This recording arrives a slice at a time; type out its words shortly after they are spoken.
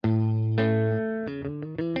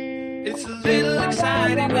It's a little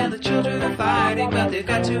exciting when the children are fighting, but they've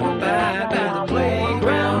got to abide by the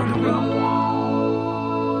playground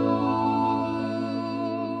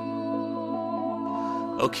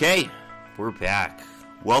rules. Okay, we're back.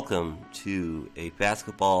 Welcome to a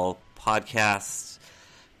basketball podcast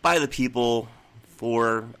by the people,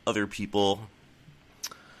 for other people.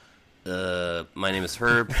 My name is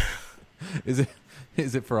Herb. Is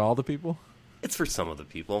it for all the people? It's for some of the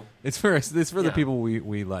people. It's for the people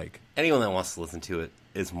we like. Anyone that wants to listen to it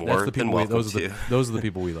is more That's the than people welcome to. Those are the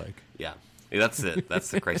people we like. Yeah, that's it. That's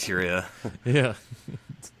the criteria. Yeah.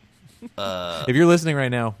 If you're listening right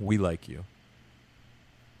now, we like you.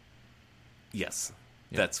 Yes,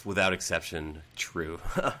 Yeah. that's without exception true.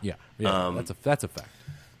 Yeah. That's a fact.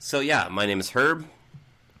 So yeah, my name is Herb,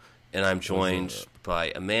 and I'm joined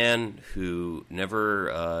by a man who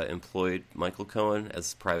never employed Michael Cohen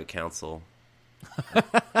as private counsel.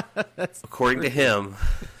 According to him.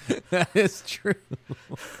 That is true.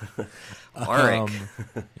 Marek.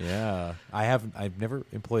 Yeah, I've never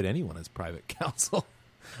employed anyone as private counsel.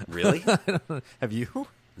 Really? Have you?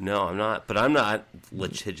 No, I'm not. But I'm not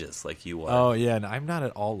litigious like you are. Oh yeah, and I'm not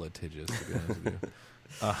at all litigious, to be honest with you.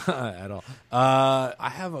 At all. I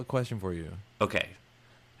have a question for you. Okay.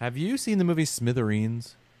 Have you seen the movie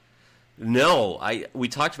Smithereens? No, we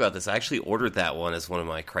talked about this. I actually ordered that one as one of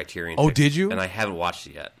my criterion. Oh, picks, did you? And I haven't watched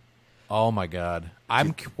it yet. Oh my god,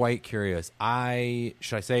 I'm quite curious. Should I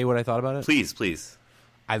say what I thought about it? Please.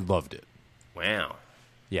 I loved it. Wow.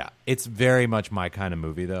 Yeah, it's very much my kind of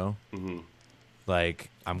movie, though. Mm-hmm. Like,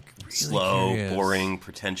 I'm really Slow, curious. boring,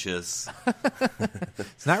 pretentious.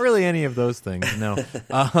 It's not really any of those things. No,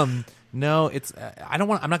 no. It's I don't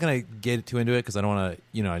want. I'm not gonna get too into it because I don't want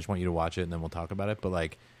to. I just want you to watch it and then we'll talk about it. But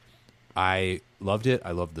like, I loved it.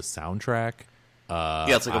 I loved the soundtrack.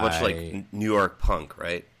 Yeah, it's like a bunch of like New York punk,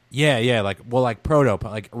 right? Yeah. Like proto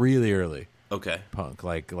punk, like really early Okay. punk,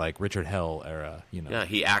 like Richard Hell era. Yeah,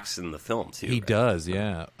 he acts in the film too. He right? does,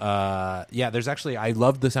 yeah. There's actually, I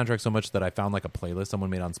loved the soundtrack so much that I found like a playlist someone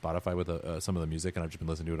made on Spotify with some of the music, and I've just been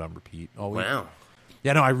listening to it on repeat all week. Wow.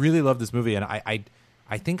 Yeah, no, I really love this movie, and I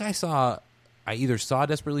think I either saw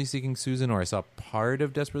Desperately Seeking Susan or I saw part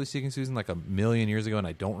of Desperately Seeking Susan like a million years ago, and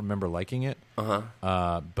I don't remember liking it.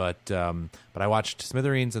 But I watched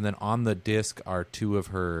Smithereens, and then on the disc are two of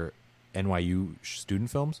her NYU student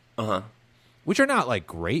films. Which are not like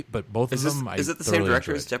great, but both of them. Is it the same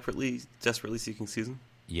director as Desperately Seeking Susan?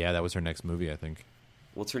 Yeah, that was her next movie, I think.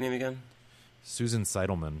 What's her name again? Susan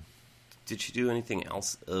Seidelman. Did she do anything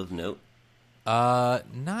else of note?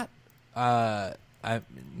 Not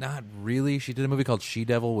really. She did a movie called She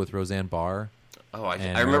Devil with Roseanne Barr. Oh, I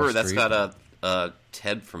and remember Meryl that's Streep. got a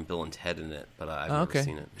Ted from Bill and Ted in it, but I've never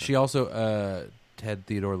seen it. She also Ted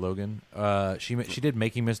Theodore Logan. She did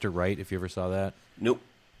Making Mr. Right, if you ever saw that. Nope.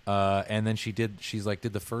 And then she did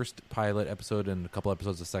the first pilot episode and a couple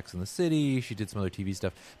episodes of Sex and the City. She did some other TV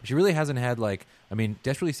stuff. But she really hasn't had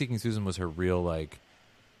Desperately Seeking Susan was her real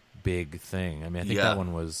big thing. I mean, I think that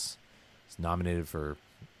one was nominated for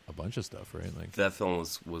a bunch of stuff, right? Like that film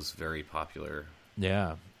was very popular.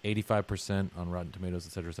 Yeah, 85% on Rotten Tomatoes,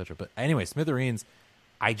 et cetera, et cetera. But anyway, Smithereens,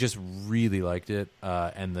 I just really liked it.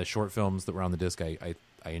 And the short films that were on the disc, I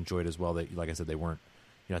enjoyed as well. That, like I said, they weren't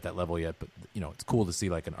at that level yet, but it's cool to see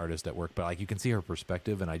like an artist at work. But like you can see her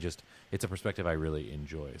perspective, and it's a perspective I really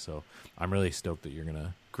enjoy. So I'm really stoked that you're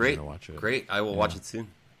gonna watch it. Great, I will watch it soon.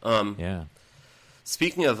 Yeah.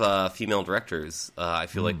 Speaking of female directors, I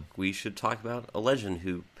feel like we should talk about a legend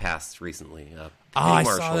who passed recently. I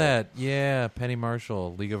saw that. Yeah, Penny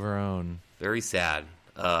Marshall, League of Her Own. Very sad.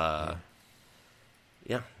 Yeah,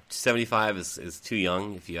 75 is too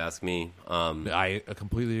young, if you ask me. I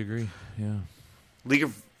completely agree. Yeah. League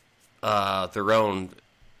of Their Own,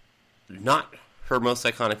 not her most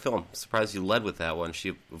iconic film. I'm surprised you led with that one. She,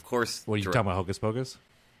 of course... What are you talking about, Hocus Pocus?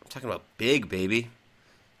 I'm talking about Big, baby.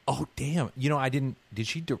 Oh, damn. I didn't...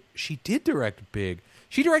 She did direct Big.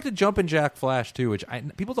 She directed Jumpin' Jack Flash, too, which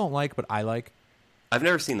people don't like, but I like. I've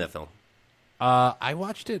never seen that film. I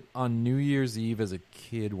watched it on New Year's Eve as a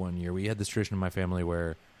kid one year. We had this tradition in my family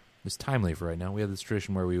where... It's timely for right now. We had this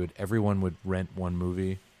tradition where everyone would rent one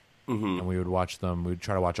movie... and we would watch them. We'd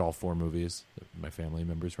try to watch all 4 movies that my family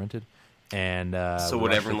members rented. And so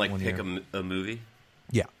would everyone pick a movie?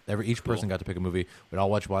 Yeah, each person got to pick a movie. We'd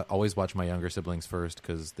always watch my younger siblings first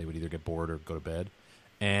because they would either get bored or go to bed.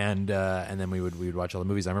 And then we would watch all the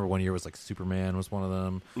movies. I remember one year was like Superman was one of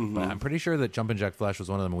them. But I'm pretty sure that Jumpin' Jack Flash was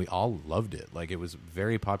one of them. And we all loved it. Like it was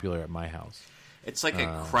very popular at my house. It's like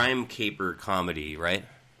a crime caper comedy, right?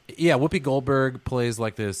 Yeah, Whoopi Goldberg plays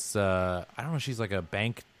like this. I don't know. She's like a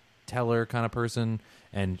bank teller kind of person,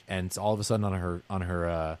 and all of a sudden on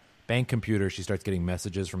her bank computer, she starts getting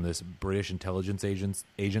messages from this British intelligence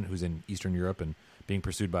agent who's in Eastern Europe and being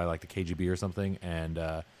pursued by like the KGB or something, and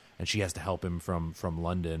she has to help him from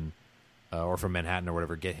London or from Manhattan or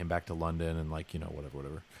whatever, get him back to London and like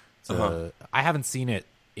whatever. So I haven't seen it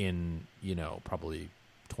in probably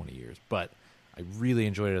 20 years, but I really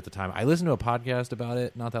enjoyed it at the time. I listened to a podcast about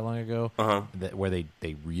it not that long ago where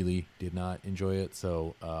they really did not enjoy it.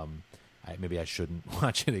 So maybe I shouldn't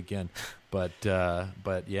watch it again. But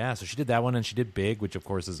yeah, so she did that one, and she did Big, which of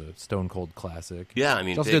course is a stone cold classic. Yeah, I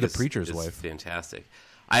mean, she also Big did The Preacher's is Wife. Fantastic.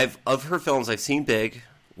 Of her films, I've seen Big,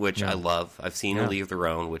 which I love. I've seen A League of Their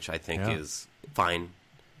Own, which I think is fine.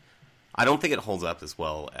 I don't think it holds up as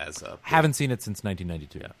well as. I haven't seen it since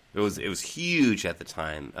 1992. Yeah. It was huge at the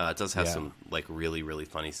time. It does have some like really really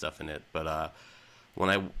funny stuff in it. But when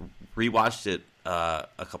I rewatched it a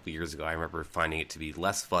couple years ago, I remember finding it to be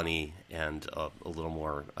less funny and a little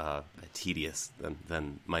more tedious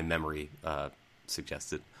than my memory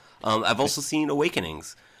suggested. I've also seen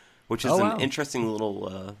Awakenings, which is an interesting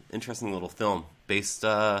little film based.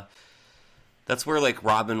 That's where like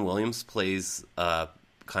Robin Williams plays.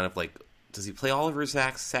 Kind of like, does he play Oliver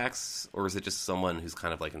Sacks, or is it just someone who's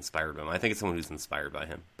kind of like inspired by him? I think it's someone who's inspired by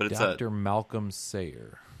him. But it's Dr. Malcolm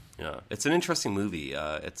Sayer. Yeah, it's an interesting movie.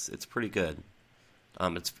 It's pretty good.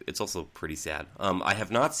 It's also pretty sad. I have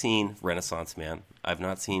not seen Renaissance Man. I've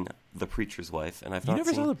not seen The Preacher's Wife, and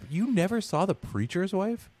You never saw The Preacher's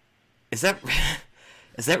Wife? Is that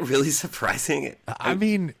really surprising? I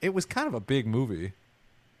mean, it was kind of a big movie.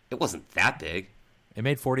 It wasn't that big. It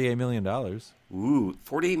made $48 million. Ooh,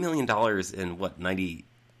 $48 million in what, 96?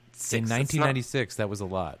 In 1996, that was a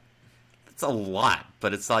lot. It's a lot,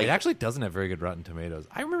 but it's like... It actually doesn't have very good Rotten Tomatoes.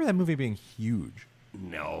 I remember that movie being huge.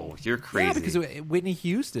 No, you're crazy. Yeah, because Whitney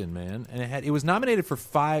Houston, man. And it was nominated for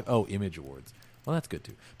 5 Image Awards. Well, that's good,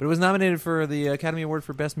 too. But it was nominated for the Academy Award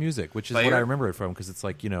for Best Music, which is what I remember it from, because it's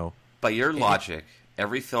like, By your logic...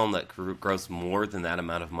 Every film that grossed more than that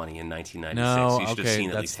amount of money in 1996, you should have seen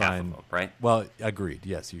at least half of them, right? Well, agreed.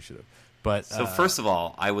 Yes, you should have. But so first of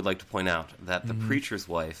all, I would like to point out that The Preacher's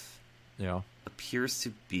Wife appears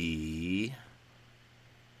to be...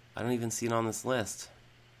 I don't even see it on this list.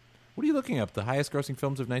 What are you looking up? The highest grossing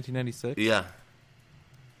films of 1996? Yeah.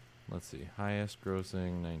 Let's see. Highest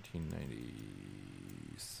grossing 1996.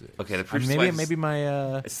 Okay, The Preacher's Wife. Maybe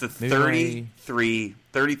my... it's the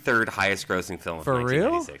 33rd highest grossing film of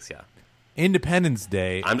 1996, yeah. Independence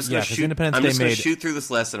Day. I'm just going to shoot through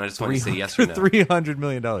this list, and I just want to say yes or no. $300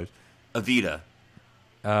 million. Evita.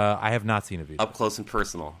 I have not seen Evita. Up Close and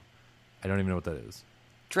Personal. I don't even know what that is.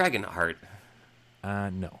 Dragonheart.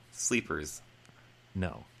 No. Sleepers.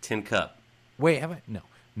 No. Tin Cup. Wait, have I?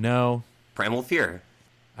 No. Primal Fear.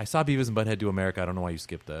 I saw Beavis and Butthead Do America. I don't know why you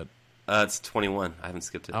skipped that. It's 21. I haven't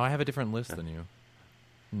skipped it. Oh, I have a different list than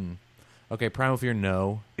you. Okay, Primal Fear,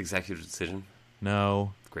 no. Executive Decision.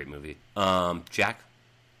 No. Great movie. Jack.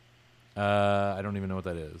 I don't even know what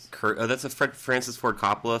that is. That's a Francis Ford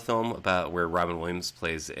Coppola film about where Robin Williams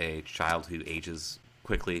plays a child who ages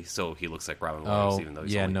quickly, so he looks like Robin Williams, even though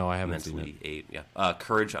he's only I haven't seen mentally 8. Yeah.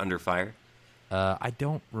 Courage Under Fire. I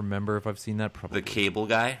don't remember if I've seen that. Probably. The Cable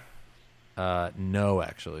Guy. No,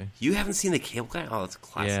 actually. You haven't seen The Cable Guy? Oh, that's a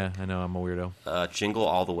classic. Yeah, I know. I'm a weirdo. Jingle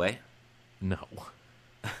All the Way. No.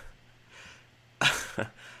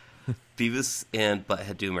 Beavis and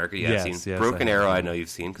Butthead Do America. Yeah, yes, I've seen. Yes, Broken Arrow, I know you've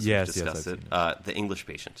seen because we've discussed it. The English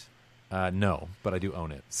Patient. No, but I do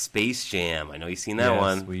own it. Space Jam. I know you've seen that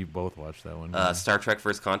one. We both watched that one. Star Trek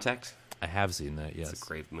First Contact. I have seen that, yes. It's a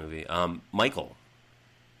great movie. Michael.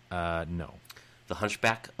 No. The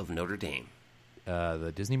Hunchback of Notre Dame.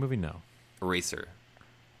 The Disney movie? No. Eraser.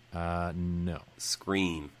 No.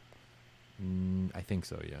 Scream. I think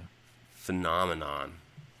so, yeah. Phenomenon.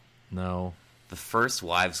 No. The First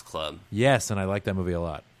Wives Club. Yes, and I like that movie a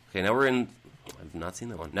lot. Okay, now we're in... I've not seen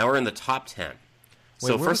that one. Now we're in the top 10. Wait,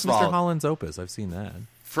 so first of all, Mr. Holland's Opus? I've seen that.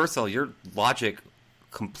 First of all, your logic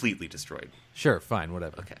completely destroyed. Sure, fine,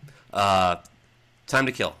 whatever. Okay. Time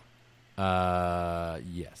to Kill.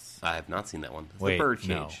 Yes. I have not seen that one. Wait, The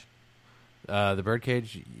Birdcage. No. The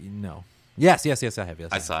Birdcage, no. Yes, I have. Yes,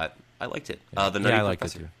 I saw it. I liked it. Yeah. The Nutty I liked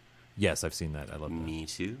Professor. it too. Yes, I've seen that. I love that. Me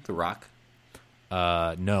too. The Rock.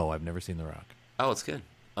 No, I've never seen The Rock. Oh, it's good.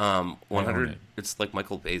 100. It's like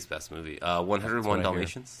Michael Bay's best movie. 101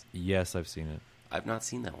 Dalmatians. Yes, I've seen it. I've not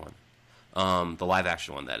seen that one. The live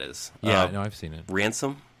action one, that is. Yeah, no, I've seen it.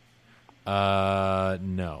 Ransom.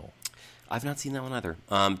 No. I've not seen that one either.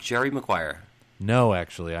 Jerry Maguire. No,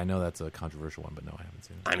 actually, I know that's a controversial one, but no, I haven't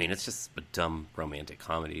seen it. I mean, it's just a dumb romantic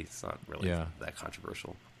comedy. It's not really that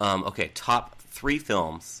controversial. Okay, top 3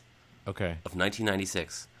 films. Okay. Of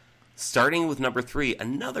 1996. Starting with number 3,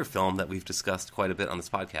 another film that we've discussed quite a bit on this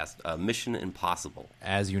podcast, Mission Impossible.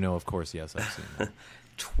 As you know, of course, yes, I've seen that.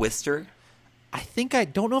 Twister. I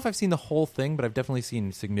don't know if I've seen the whole thing, but I've definitely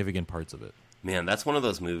seen significant parts of it. Man, that's one of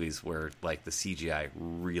those movies where like the CGI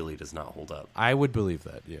really does not hold up. I would believe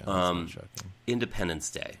that, yeah. That's not shocking. Independence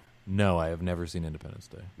Day. No, I have never seen Independence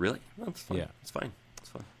Day. Really? That's fine. Yeah. It's fine. It's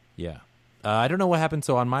fine. Yeah. I don't know what happened.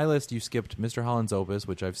 So on my list, you skipped Mr. Holland's Opus,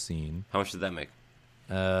 which I've seen. How much did that make?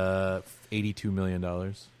 $82 million.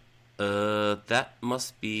 That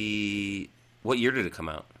must be... What year did it come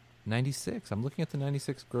out? 96. I'm looking at the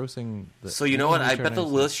 96 grossing. So you know what? I bet the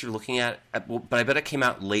 96. list you're looking at, but I bet it came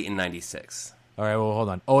out late in 96. All right, well, hold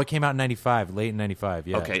on. Oh, it came out in 95, late in 95,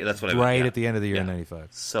 yeah. Okay, that's what I meant, Right yeah. at the end of the year in Yeah. 95.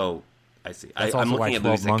 So, I see. That's I'm also why looking at 12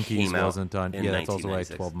 movies that Monkeys came out wasn't on. in Yeah, that's also why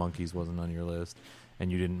 1996. 12 Monkeys wasn't on your list.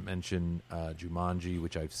 And you didn't mention Jumanji,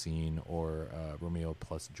 which I've seen, or Romeo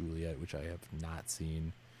plus Juliet, which I have not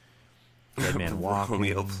seen. Dead Man Walking.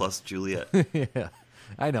 Romeo plus Juliet. Yeah,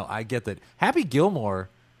 I know. I get that. Happy Gilmore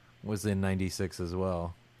was in 96 as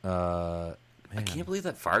well. I can't believe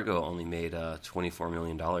that Fargo only made $24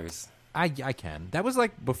 million. I can. That was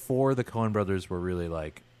like before the Coen brothers were really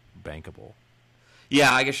like bankable.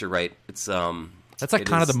 Yeah, I guess you're right. It's That's like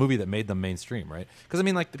kind of the movie that made them mainstream, right? Because I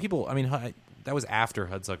mean, like the people. I mean, that was after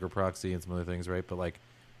Hudsucker Proxy and some other things, right? But like,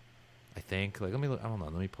 I think like let me look, hold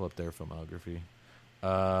on. Let me pull up their filmography.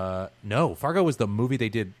 No, Fargo was the movie they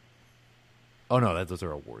did. Oh no, those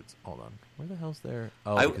are awards. Hold on, where the hell's their?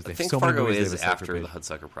 Oh, I because they have think so many Fargo movies, they is have a separate after page.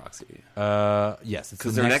 the Hudsucker Proxy. Yes, it's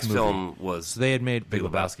Because the their next movie. film was So they had made Big Big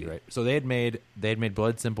Lebowski, Lebowski. right? So they had made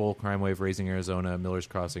Blood Simple, Crime Wave, Raising Arizona, Miller's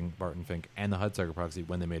Crossing, Barton Fink, and the Hudsucker Proxy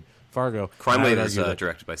when they made Fargo. Crime And I would Wave is argue that-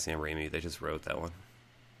 directed by Sam Raimi. They just wrote that one.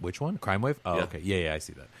 Which one? Crime Wave? Oh, Yeah. okay. Yeah, I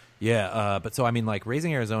see that. Yeah, but so I mean, like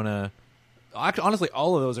Raising Arizona. Actually, honestly,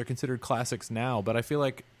 all of those are considered classics now. But I feel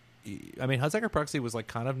like, I mean, Hudsucker Proxy was like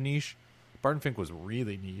kind of niche. Barton Fink was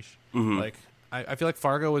really niche. Mm-hmm. Like I feel like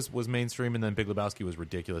Fargo was mainstream, and then Big Lebowski was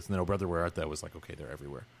ridiculous, and then Oh Brother Where Art Thou was like, okay, they're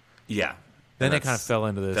everywhere. Yeah. Then And they kind of fell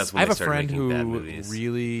into this. That's I when have they a started friend making bad who movies.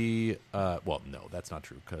 really, well, no, that's not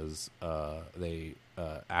true because they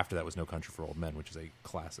after that was No Country for Old Men, which is a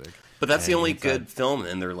classic. But that's the And only Inside- good film,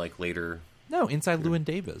 and they're like later. No, Inside Llewyn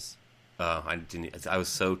Davis. I was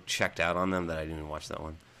so checked out on them that I didn't even watch that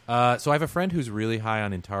one. So I have a friend who's really high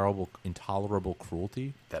on intolerable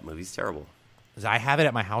cruelty. That movie's terrible. I have it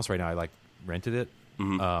at my house right now. I like rented it.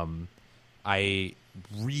 Mm-hmm. I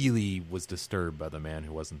really was disturbed by the man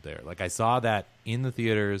who wasn't there. Like I saw that in the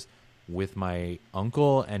theaters with my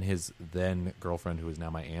uncle and his then girlfriend, who is now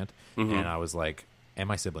my aunt, Mm-hmm. and I was like, and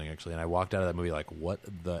my sibling actually, and I walked out of that movie like, what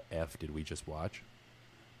the f did we just watch?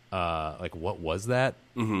 Like what was that?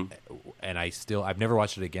 Mm-hmm. And I've never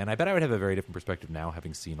watched it again. I bet I would have a very different perspective now,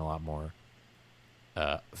 having seen a lot more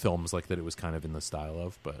films like that. It was kind of in the style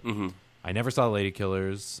of, but. Mm-hmm. I never saw Lady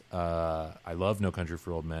Killers. I love No Country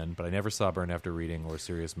for Old Men, but I never saw Burn After Reading or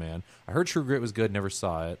Serious Man. I heard True Grit was good. Never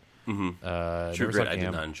saw it. True never Grit saw I did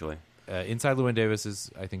Camp. not enjoy. Inside Llewyn Davis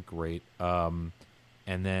is, I think, great. And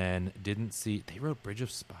then didn't see. They wrote Bridge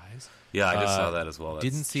of Spies. Yeah, I just saw that as well. That's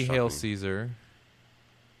Didn't see shocking. Hail Caesar.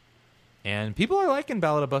 And people are liking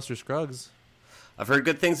Ballad of Buster Scruggs. I've heard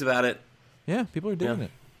good things about it. Yeah, people are digging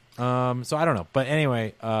Yeah. it. So I don't know, but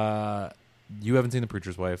anyway, you haven't seen The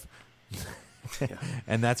Preacher's Wife.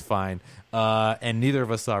 And that's fine. And neither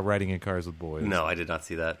of us saw Riding in Cars with Boys. No, I did not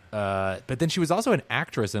see that. But then she was also an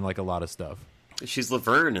actress in like a lot of stuff. She's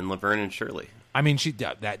Laverne in Laverne and Shirley. I mean,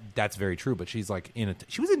 that's very true. But she's like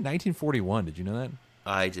she was in 1941. Did you know that?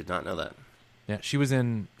 I did not know that. Yeah, she was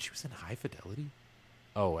in High Fidelity.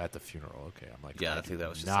 Oh, at the funeral. Okay, I'm like, Yeah, I think that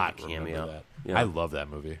was just not like a remember cameo. that. Yeah. I love that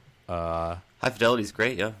movie. High Fidelity's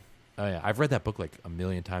great, yeah. Oh yeah, I've read that book like a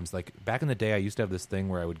million times. Like back in the day, I used to have this thing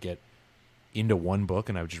where I would get into one book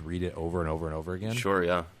and I would just read it over and over and over again. Sure,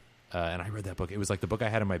 yeah. And I read that book. It was like the book I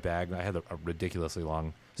had in my bag. I had a ridiculously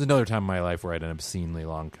long. There's another time in my life where I had an obscenely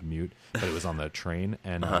long commute, but it was on the train,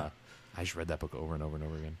 and I just read that book over and over and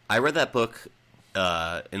over again. I read that book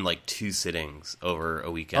in like 2 sittings over a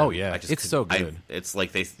weekend. Oh, yeah. It's so good. It's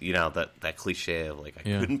like they, that cliche of like I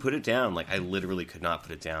Yeah. couldn't put it down. Like I literally could not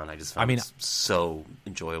put it down. I just found it so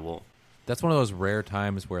enjoyable. That's one of those rare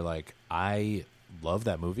times where like I love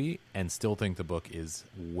that movie and still think the book is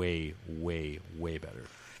way, way, way better.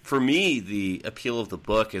 For me, the appeal of the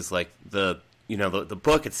book is like the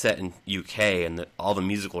book. It's set in UK, and all the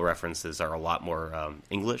musical references are a lot more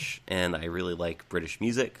English, and I really like British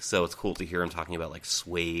music. So it's cool to hear him talking about like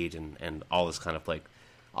Suede and all this kind of like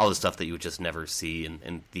all the stuff that you would just never see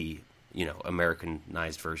in the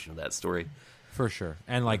Americanized version of that story. For sure.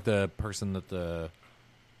 And like the person that the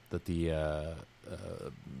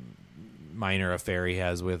minor affair he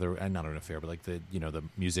has with, or not an affair, but like the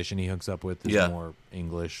musician he hooks up with is Yeah. more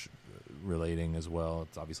English relating as well.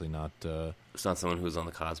 It's obviously not It's not someone who's on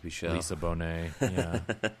the Cosby Show. Lisa Bonet. Yeah.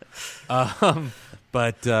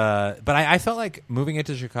 But I felt like moving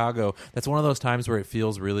into Chicago, that's one of those times where it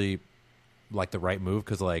feels really like the right move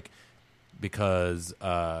because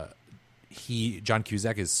John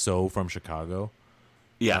Cusack is so from Chicago.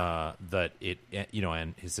 Yeah. That it,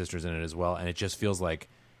 and his sister's in it as well, and it just feels like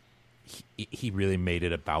he really made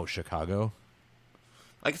it about Chicago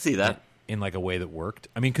I can see that. in like a way that worked.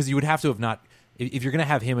 I mean, because you would have to have not, if you're going to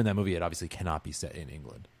have him in that movie, it obviously cannot be set in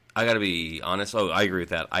England. I got to be honest. Oh, I agree with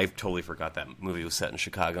that. I totally forgot that movie was set in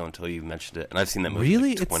Chicago until you mentioned it, and I've seen that movie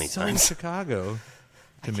Really, like 20 it's so times. Chicago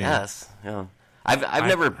to me. Yes, yeah. I've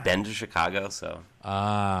never been to Chicago, so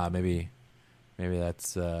Maybe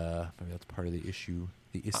that's part of the issue.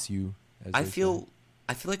 The issue. As I they feel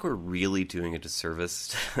like we're really doing a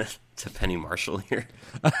disservice to Penny Marshall here.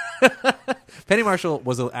 Penny Marshall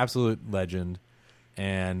was an absolute legend,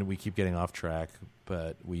 and we keep getting off track.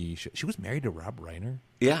 But she was married to Rob Reiner.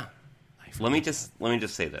 Yeah. Let me just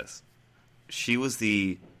say this: she was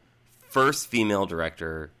the first female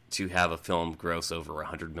director to have a film gross over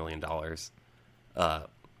 $100 million.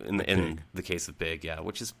 In the case of Big, yeah,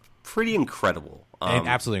 which is pretty incredible. And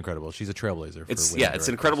absolutely incredible. She's a trailblazer. It's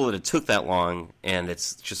incredible that it took that long, and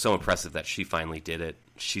it's just so impressive that she finally did it.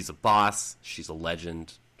 She's a boss. She's a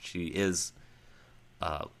legend. She is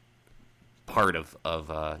part of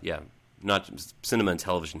not just cinema and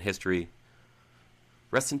television history.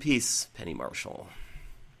 Rest in peace, Penny Marshall.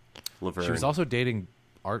 Laverne. She was also dating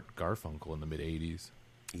Art Garfunkel in the mid '80s.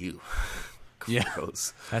 You. Yeah,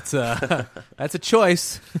 Gross. that's a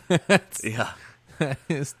choice. Yeah. That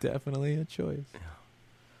is definitely a choice.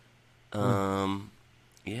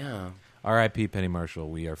 Yeah. R.I.P. Penny Marshall.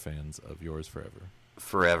 We are fans of yours forever.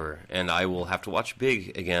 Forever. And I will have to watch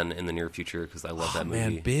Big again in the near future because I love that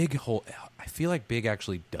movie. Man, I feel like Big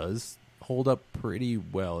actually does hold up pretty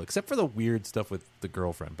well, except for the weird stuff with the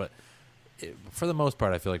girlfriend. But for the most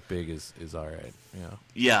part, I feel like Big is all right.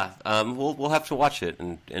 Yeah. Yeah. We'll have to watch it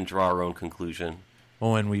and draw our own conclusion.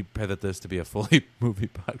 Oh, and we pivot this to be a fully movie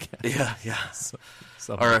podcast. Yeah, yeah.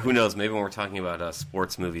 Or who knows? Maybe when we're talking about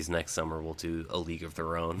sports movies next summer, we'll do A League of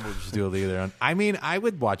Their Own. We'll just do A League of Their Own. I mean, I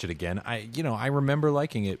would watch it again. I remember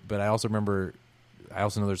liking it, but I also know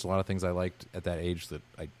there's a lot of things I liked at that age that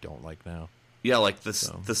I don't like now. Yeah, like the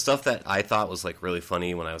stuff that I thought was like really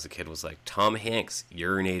funny when I was a kid was like Tom Hanks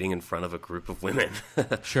urinating in front of a group of women.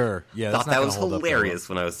 Sure, yeah. Thought that was hilarious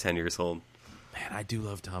when I was 10 years old. Man, I do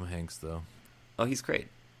love Tom Hanks though. Oh, he's great.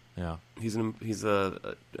 Yeah, he's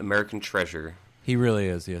a American treasure. He really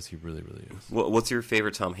is. Yes, he really, really is. What's your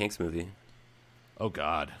favorite Tom Hanks movie? Oh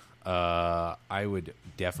God, I would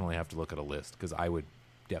definitely have to look at a list because I would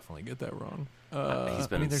definitely get that wrong. He's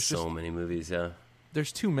been in so many movies. Yeah,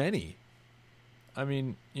 there's too many. I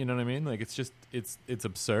mean, you know what I mean? Like it's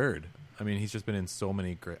absurd. I mean, he's just been in so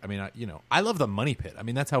many great. I mean, I love The Money Pit. I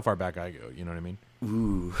mean, that's how far back I go. You know what I mean?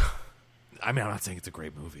 Ooh. I mean, I'm not saying it's a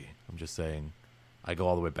great movie. I'm just saying I go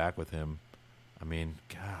all the way back with him. I mean,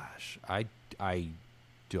 gosh, I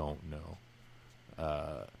don't know.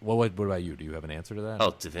 What about you? Do you have an answer to that?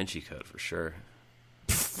 Oh, Da Vinci Code for sure.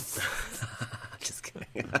 Just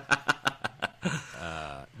kidding.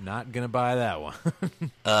 Not gonna buy that one.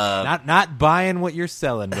 Not buying what you're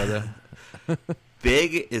selling, brother.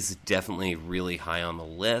 Big is definitely really high on the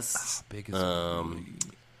list. Big is.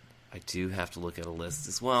 I do have to look at a list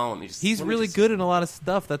as well. He's really good in a lot of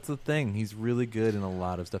stuff. That's the thing. He's really good in a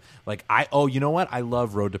lot of stuff. Like you know what? I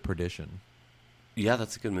love Road to Perdition. Yeah,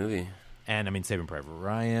 that's a good movie. And I mean, Saving Private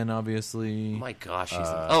Ryan, obviously. My gosh,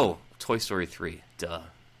 Toy Story 3. Duh.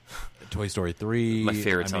 Toy Story 3. My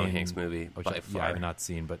favorite Tom Hanks movie by far. Yeah, I have not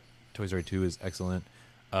seen, but Toy Story 2 is excellent.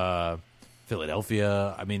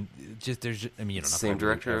 Philadelphia. I mean, same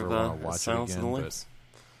director of Silence of the Lambs.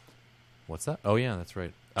 What's that? Oh yeah, that's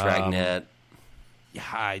right. Dragnet. Yeah,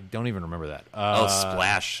 I don't even remember that.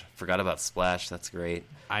 Splash. Forgot about Splash. That's great.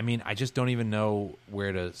 I mean, I just don't even know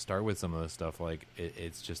where to start with some of this stuff. Like,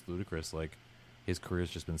 it's just ludicrous. Like, his career's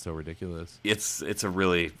just been so ridiculous. It is a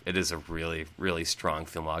really, really strong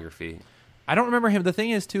filmography. I don't remember him. The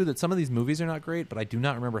thing is, too, that some of these movies are not great, but I do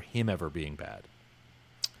not remember him ever being bad.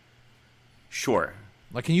 Sure.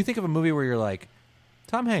 Like, can you think of a movie where you're like,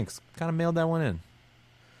 Tom Hanks kind of mailed that one in?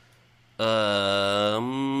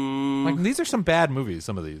 Like, these are some bad movies,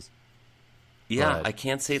 some of these. Yeah, but I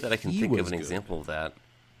can't say that I can think of an example of that.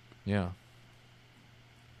 Yeah.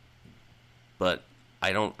 But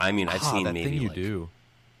I don't, I mean, I've seen that maybe thing you like do.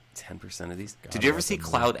 10% of these. God, Did you ever see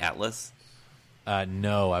Cloud Atlas?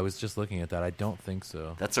 No, I was just looking at that. I don't think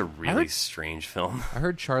so. That's a really strange film. I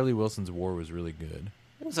heard Charlie Wilson's War was really good.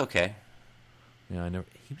 It was okay. Yeah, I never.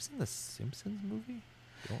 He was in the Simpsons movie.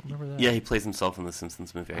 Don't remember that. Yeah, he plays himself in the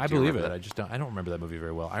Simpsons movie. I believe it. I just don't. I don't remember that movie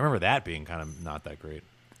very well. I remember that being kind of not that great.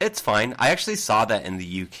 It's fine. I actually saw that in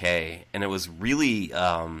the UK, and it was really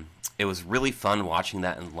fun watching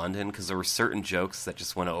that in London because there were certain jokes that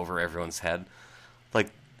just went over everyone's head. Like,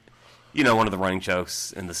 one of the running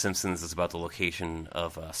jokes in The Simpsons is about the location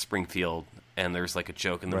of Springfield, and there's like a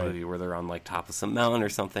joke in the movie where they're on like top of some mountain or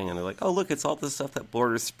something, and they're like, "Oh, look, it's all this stuff that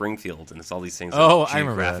borders Springfield," and it's all these things that are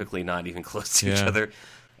geographically not even close to each other.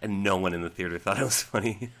 And no one in the theater thought it was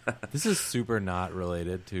funny. This is super not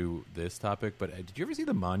related to this topic, but did you ever see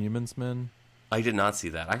The Monuments Men? I did not see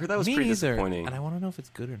that. I heard that was Me pretty neither, disappointing. and I want to know if it's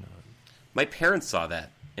good or not. My parents saw that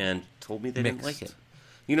and told me they didn't like it.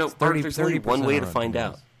 Art, 30, there's only one way to on find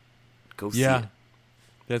Tomatoes. out. Go see it.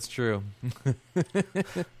 That's true.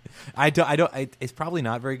 I don't. It's probably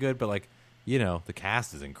not very good, but like, the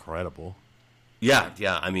cast is incredible. Yeah.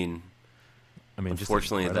 I mean,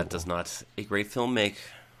 unfortunately, just that does not a great film make.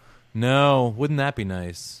 No, wouldn't that be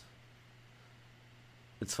nice?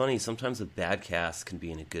 It's funny. Sometimes a bad cast can be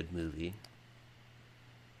in a good movie.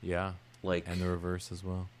 Yeah, and the reverse as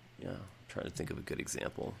well. Yeah, I'm trying to think of a good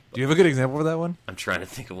example. Do you have a good example for that one? I'm trying to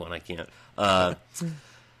think of one. I can't. Yeah,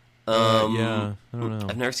 I don't know.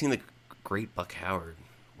 I've never seen The Great Buck Howard.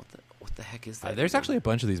 What the heck is that? There's actually a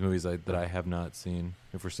bunch of these movies that I have not seen.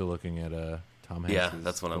 If we're still looking at Tom Hanks, yeah,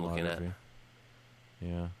 that's what I'm looking at.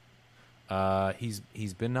 Yeah.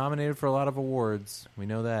 He's been nominated for a lot of awards. We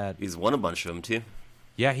know that. He's won a bunch of them too.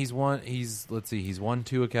 Yeah, he's won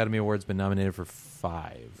 2 Academy Awards, been nominated for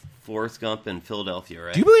 5. Forrest Gump and Philadelphia,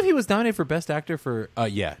 right? Do you believe he was nominated for Best Actor for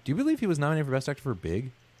yeah. Do you believe he was nominated for Best Actor for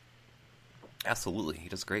Big? Absolutely. He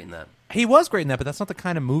does great in that. He was great in that, but that's not the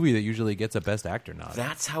kind of movie that usually gets a Best Actor nod.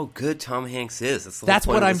 That's how good Tom Hanks is. That's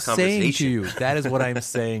what I'm saying to you. That is what I'm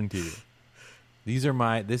saying to you.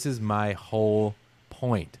 This is my whole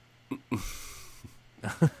point.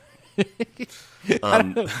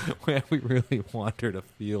 We really wandered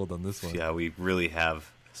afield on this one. Yeah, we really have.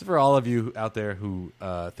 This is for all of you out there who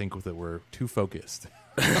think that we're too focused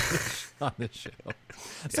on this show.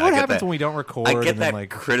 So what happens when we don't record? I get and then, that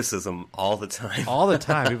criticism all the time. All the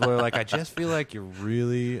time. People are like, I just feel like you're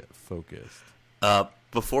really focused.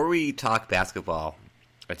 Before we talk basketball,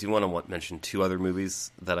 I do want to mention 2 other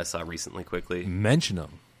movies that I saw recently quickly. Mention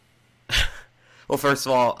them. Well, first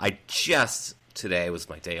of all, today was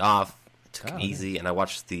my day off. Took it easy, and I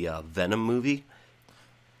watched the Venom movie.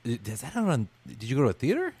 Is that out on? Did you go to a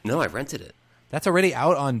theater? No, I rented it. That's already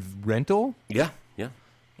out on rental? Yeah.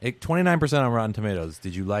 29% on Rotten Tomatoes.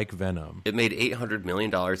 Did you like Venom? It made $800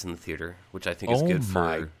 million in the theater, which I think is good for...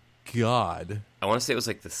 Oh, my God. I want to say it was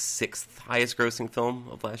like the 6th highest grossing film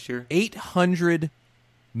of last year. $800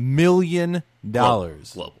 million.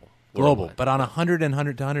 Global. But on a $100 to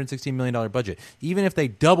 $116 million budget. Even if they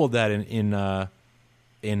doubled that in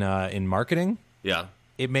marketing, yeah,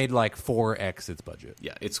 it made like 4x its budget.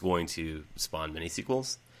 Yeah, it's going to spawn many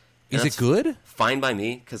sequels. Is it good? Fine by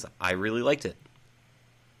me, because I really liked it.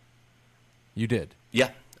 You did? Yeah,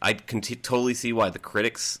 I can totally see why the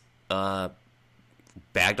critics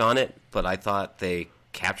bagged on it, but I thought they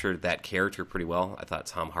captured that character pretty well. I thought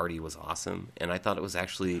Tom Hardy was awesome, and I thought it was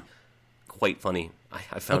actually quite funny.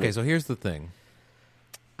 I found so here's the thing.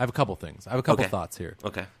 I have a couple things. I have a couple thoughts here.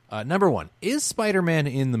 Okay. Number one, is Spider-Man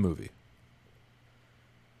in the movie?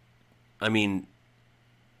 I mean,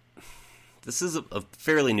 this is a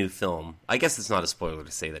fairly new film. I guess it's not a spoiler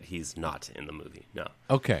to say that he's not in the movie. No.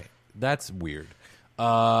 Okay. That's weird.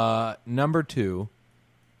 Number two,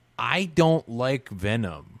 I don't like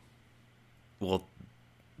Venom. Well,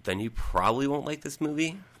 then you probably won't like this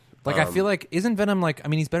movie. Like, I feel like, isn't Venom like, I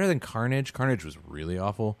mean, he's better than Carnage. Carnage was really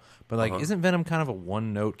awful. But, like, isn't Venom kind of a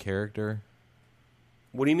one-note character?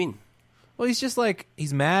 What do you mean? Well, he's just like,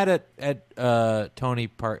 he's mad at Tony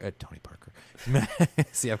Parker.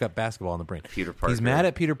 See, I've got basketball in the brain. Peter Parker. He's mad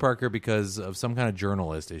at Peter Parker because of some kind of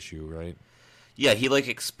journalist issue, right? Yeah, he, like,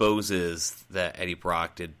 exposes that Eddie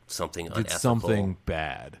Brock did something unethical. Did something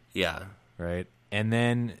bad. Yeah. Right? And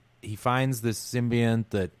then he finds this symbiont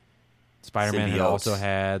that Spider-Man had also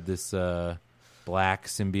had, this black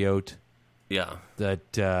symbiote. Yeah.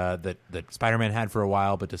 That Spider-Man had for a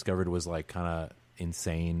while, but discovered was, like, kind of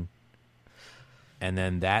insane. And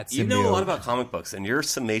then that symbiote... You know a lot about comic books, and your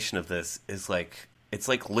summation of this is like... It's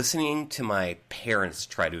like listening to my parents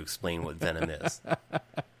try to explain what Venom is.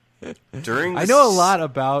 I know a lot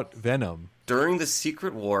about Venom. During the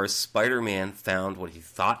Secret Wars, Spider-Man found what he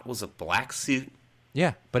thought was a black suit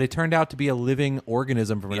Yeah, but it turned out to be a living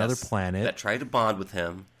organism from another Yes, planet that tried to bond with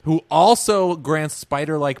him. who also grants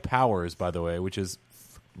spider-like powers, by the way, which is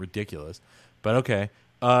ridiculous. But okay.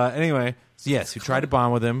 Anyway, so yes, who tried to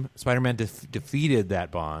bond with him. Spider-Man defeated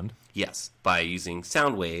that bond. Yes, by using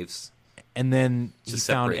sound waves. And then he To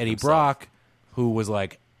found separate Eddie himself. Brock, who was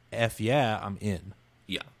like, F yeah, I'm in.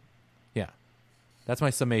 Yeah. Yeah. That's my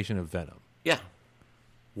summation of Venom. Yeah.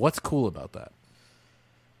 What's cool about that?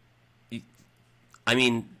 I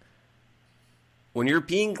mean, when you're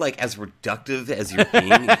being like as reductive as you're being,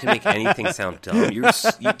 you can make anything sound dumb. You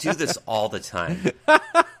do this all the time.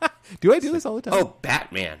 Do I do this all the time? Oh,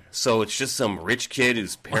 Batman. So it's just some rich kid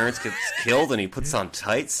whose parents gets killed and he puts on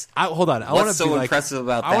tights? Hold on. I What's want to so be like, impressive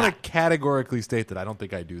about I want that? to categorically state that I don't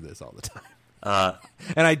think I do this all the time.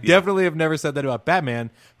 And I definitely have never said that about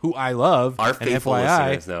Batman, who I love. Our and faithful FYI,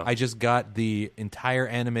 listeners know. I just got the entire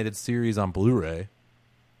animated series on Blu-ray.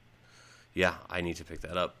 Yeah, I need to pick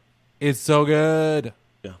that up. It's so good.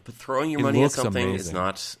 Yeah, but throwing your It money at looks something amazing. is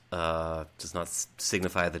not does not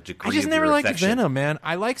signify the degree. I just of never your liked affection. Venom, man.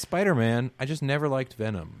 I like Spider-Man. I just never liked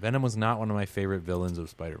Venom. Venom was not one of my favorite villains of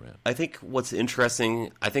Spider-Man. I think what's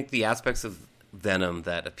interesting, I think the aspects of Venom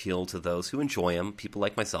that appeal to those who enjoy him, people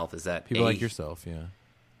like myself, is that People like yourself, yeah.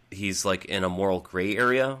 he's like in a moral gray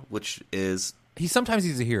area, which is Sometimes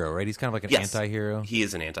he's a hero, right? He's kind of like an yes, anti-hero. He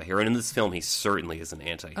is an anti-hero, and in this film, he certainly is an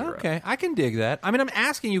anti-hero. Okay, I can dig that. I mean, I'm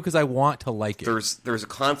asking you because I want to like it. There's a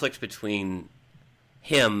conflict between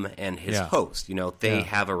him and his Yeah. host. They Yeah.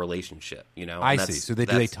 have a relationship. And I see. that's- So do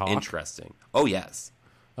they that's talk? Interesting. Oh yes.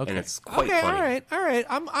 Okay. And it's quite okay, funny. all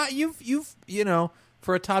right. You've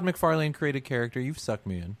for a Todd McFarlane created character, you've sucked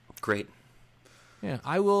me in. Great. Yeah,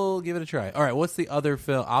 I will give it a try. All right, what's the other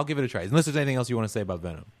film? I'll give it a try. Unless there's anything else you want to say about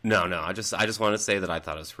Venom. No. I just want to say that I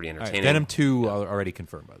thought it was pretty All right, entertaining. Venom 2 already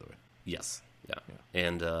confirmed, by the way. Yes. Yeah.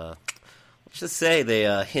 And let's just say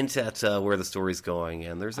they hint at where the story's going,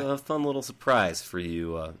 and there's a fun little surprise for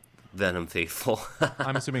you, Venom faithful.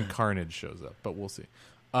 I'm assuming Carnage shows up, but we'll see.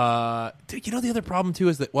 The other problem too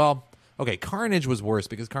is that Carnage was worse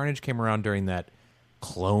because Carnage came around during that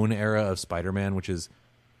clone era of Spider-Man, which is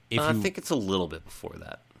I think it's a little bit before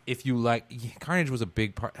that. if you like, Carnage was a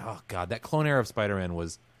big part. Oh god, that clone era of Spider-Man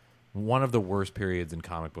was one of the worst periods in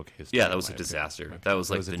comic book history. Yeah, that was in a my disaster. opinion. That was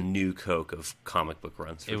like a the di- new Coke of comic book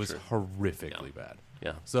runs. For It was sure. horrifically bad.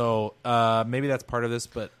 Yeah. So maybe that's part of this,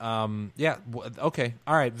 but okay,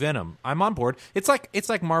 all right, Venom. I'm on board. It's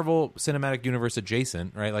like Marvel Cinematic Universe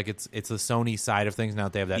adjacent, right? Like it's the Sony side of things now.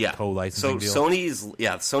 That they have that co-licensing deal.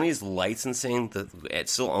 Sony's licensing it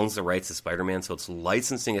still owns the rights to Spider-Man, so it's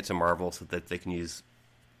licensing it to Marvel so that they can use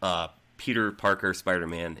Peter Parker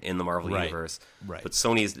Spider-Man in the Marvel Right. universe. Right. But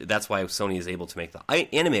that's why Sony is able to make the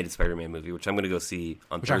animated Spider-Man movie, which I'm going to go see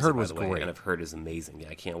on Which I Thursday, heard by was the way, great. and I've heard is amazing. Yeah,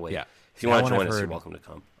 I can't wait. Yeah. If you That want to one join I've us, you're heard- welcome to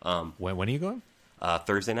come. When are you going?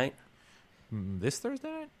 Thursday night? This Thursday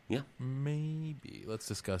night? Yeah. Maybe. Let's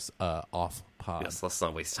discuss off pod. Yes, let's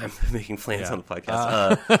not waste time making plans Yeah. on the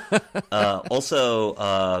podcast.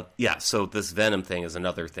 So this Venom thing is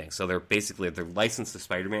another thing. So they're licensed the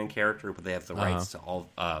Spider-Man character, but they have the rights to all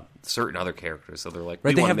certain other characters. So they're like,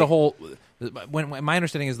 Right, we they wanna have the make- whole. When my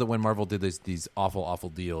understanding is that when Marvel did these awful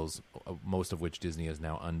deals, most of which Disney has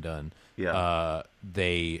now undone. Yeah.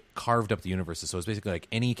 They carved up the universes. So it's basically like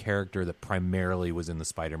any character that primarily was in the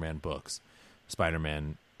Spider-Man books,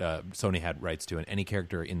 Spider-Man, Sony had rights to, and any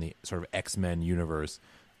character in the sort of X-Men universe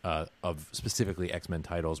of specifically X-Men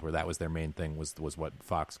titles, where that was their main thing, was what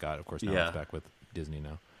Fox got. Of course, now Yeah. it's back with Disney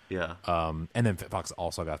now. Yeah. And then Fox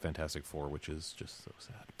also got Fantastic Four, which is just so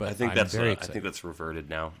sad. But I think I'm that's very I excited. think that's reverted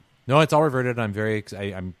now. No, it's all reverted. I'm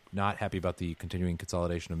I'm not happy about the continuing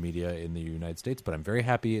consolidation of media in the United States, but I'm very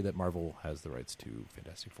happy that Marvel has the rights to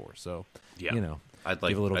Fantastic Four. So, Yeah. give I'd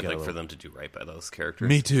like a little, I'd get a like for little. them to do right by those characters.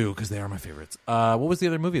 Me too, because they are my favorites. What was the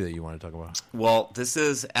other movie that you want to talk about? Well, this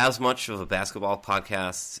is as much of a basketball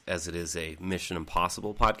podcast as it is a Mission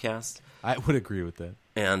Impossible podcast. I would agree with that.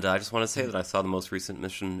 And I just want to say that I saw the most recent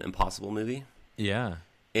Mission Impossible movie. Yeah.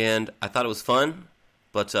 And I thought it was fun,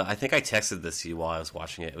 but I think I texted this to you while I was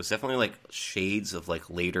watching it. It was definitely like shades of like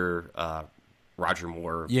later Roger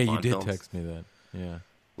Moore. Yeah, you Bond did films. text me that. Yeah.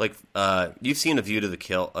 Like you've seen A View to a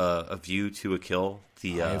Kill.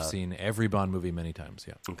 The I have seen every Bond movie many times,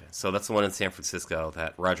 yeah. okay, so that's the one in San Francisco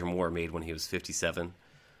that Roger Moore made when he was 57.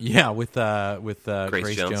 Yeah, with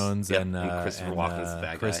Grace Jones. Jones Yep, and and Christopher Walken's the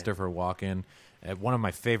bad guy. Christopher Walken. One of my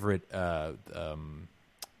favorite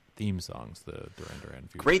theme songs, the Duran Duran.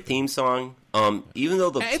 Great theme song. Even though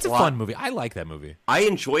the It's plot, a fun movie. I like that movie. I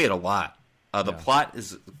enjoy it a lot. The Yeah. plot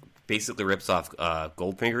is basically rips off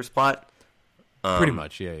Goldfinger's plot. Pretty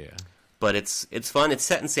much, yeah. But it's fun. It's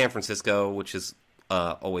set in San Francisco, which is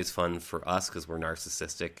always fun for us because we're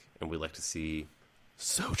narcissistic and we like to see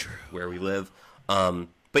So true. where we live.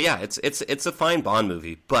 But yeah, it's a fine Bond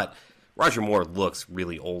movie, but Roger Moore looks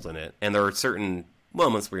really old in it, and there are certain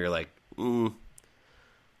moments where you're like,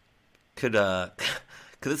 could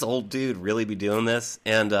this old dude really be doing this?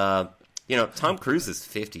 And Tom Cruise is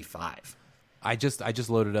 55. I just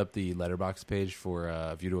loaded up the Letterboxd page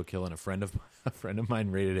for View to a Kill, and a friend of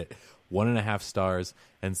mine rated it 1.5 stars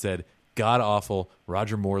and said, "God awful.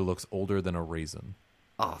 Roger Moore looks older than a raisin."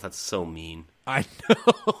 Oh, that's so mean. I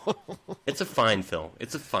know. It's a fine film.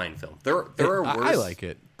 There are worse. I like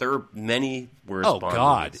it. There are many worse. Oh Bond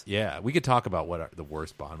God, movies. yeah. We could talk about what the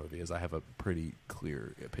worst Bond movie is. I have a pretty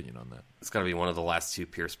clear opinion on that. It's got to be one of the last two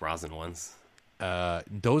Pierce Brosnan ones.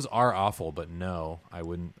 Those are awful, but no, I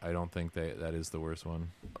wouldn't. I don't think that is the worst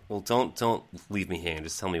one. Well, don't leave me hanging.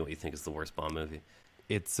 Just tell me what you think is the worst Bond movie.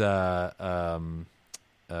 It's God damn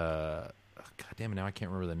it! Now I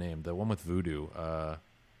can't remember the name. The one with Voodoo.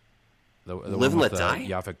 The Live one and with, Let Die?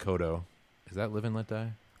 Yaphet Kotto. Is that Live and Let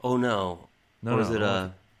Die? Oh no. No, or no. is it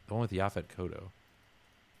the one with Yaphet Kotto?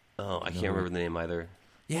 Oh, I can't remember the name either.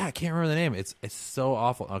 Yeah, I can't remember the name. It's so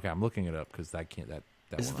awful. Okay, I'm looking it up because that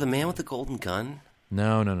Is it one the man with the golden gun?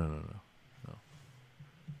 No.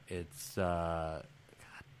 It's God,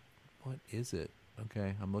 what is it?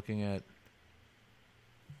 Okay, I'm looking at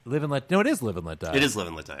Live and Let. No, it is Live and Let Die. It is Live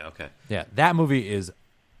and Let Die. Okay. Yeah, that movie is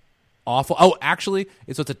awful. Oh, actually,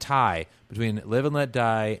 it's a tie between Live and Let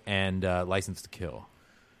Die and License to Kill.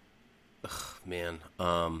 Man,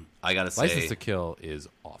 I gotta say, License to Kill is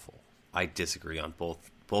awful. I disagree on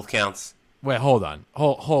both counts. Wait, hold on.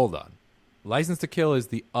 Hold on. License to Kill is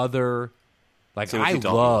the other. Like, Timothy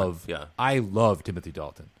Dalton. Yeah. I love Timothy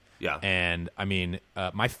Dalton. Yeah. And I mean,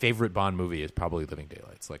 my favorite Bond movie is probably Living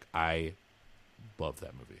Daylights. Like, I love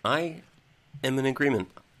that movie. I am in agreement.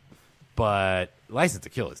 But License to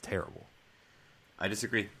Kill is terrible. I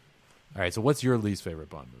disagree. All right, so what's your least favorite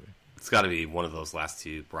Bond movie? It's got to be one of those last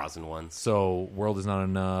two Brosnan ones. So, World Is Not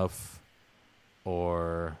Enough,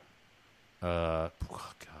 or oh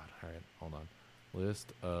God, all right, hold on.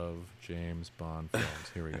 List of James Bond films.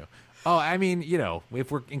 Here we go. Oh, I mean,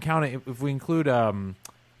 if we include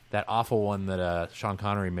that awful one that Sean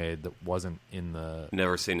Connery made that wasn't in the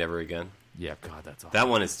Never Say Never Again. Yeah, God, that's awful. That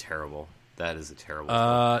one is terrible. That is a terrible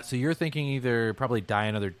film. So you're thinking either probably Die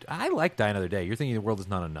Another. I like Die Another Day. You're thinking The World Is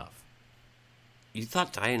Not Enough. You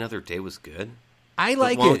thought Die Another Day was good? I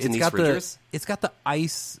like one it. with Denise Richards? It's got the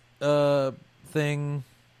ice thing.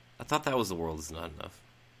 I thought that was The World Is Not Enough.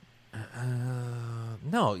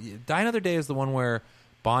 No, Die Another Day is the one where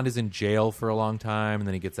Bond is in jail for a long time and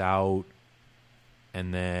then he gets out,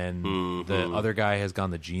 and then the other guy has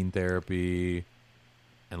gone the gene therapy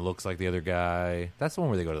and looks like the other guy. That's the one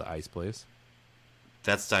where they go to the ice place.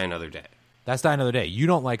 That's Die Another Day. That's Die Another Day. You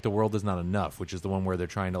don't like The World Is Not Enough, which is the one where they're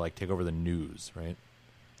trying to like take over the news, right?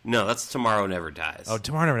 No, that's Tomorrow Never Dies. Oh,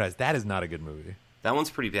 Tomorrow Never Dies. That is not a good movie. That one's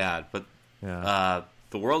pretty bad, but Yeah.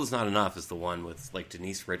 The World Is Not Enough is the one with like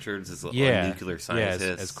Denise Richards as a nuclear Yeah,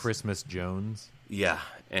 scientist. as Christmas Jones. Yeah,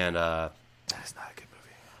 and That is not a good movie.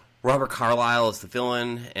 Robert Carlyle is the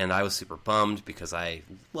villain, and I was super bummed because I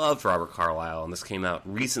loved Robert Carlyle, and this came out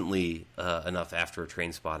recently enough after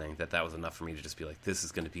Trainspotting that was enough for me to just be like, this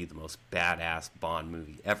is going to be the most badass Bond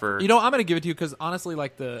movie ever. I'm going to give it to you because honestly,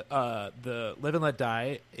 like the Live and Let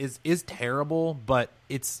Die is terrible, but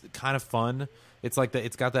it's kind of fun. It's like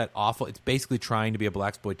it's got that awful. It's basically trying to be a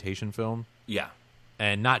blaxploitation film. Yeah.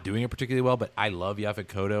 And not doing it particularly well, but I love Yaphet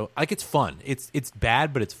Kotto. Like, it's fun. It's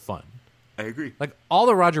bad, but it's fun. I agree. Like, all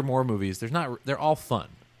the Roger Moore movies, they're all fun.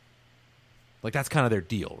 Like, that's kind of their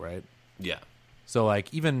deal, right? Yeah. So,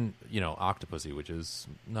 like, even, Octopussy, which is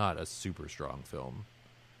not a super strong film,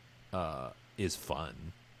 is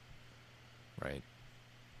fun. Right?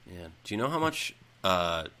 Yeah. Do you know how much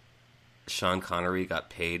Sean Connery got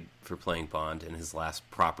paid for playing Bond in his last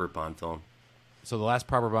proper Bond film? So the last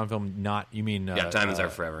proper Bond film, Diamonds Are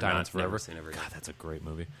Forever. Diamonds not Forever. Never Say Never Again. God, that's a great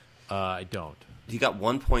movie. I don't. He got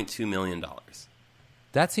 $1.2 million.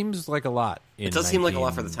 That seems like a lot. It does seem like a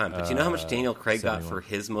lot for the time, but do you know how much Daniel Craig got 71. for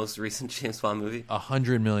his most recent James Bond movie?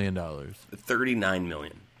 $100 million. $39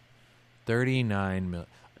 million. $39 million.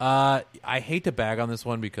 I hate to bag on this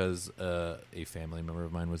one because a family member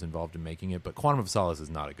of mine was involved in making it, but Quantum of Solace is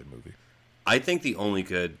not a good movie. I think the only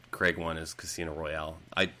good Craig one is Casino Royale.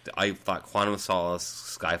 I thought Quantum of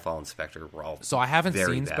Solace, Skyfall, and Spectre were all So I haven't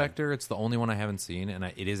very seen bad. Spectre. It's the only one I haven't seen, and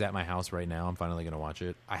it is at my house right now. I'm finally going to watch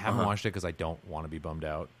it. I haven't watched it because I don't want to be bummed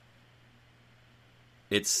out.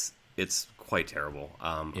 It's quite terrible.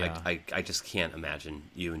 Yeah. I just can't imagine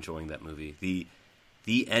you enjoying that movie.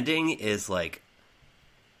 The ending is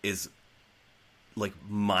like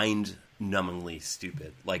mind-numbingly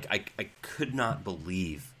stupid. Like I could not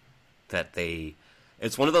believe that they.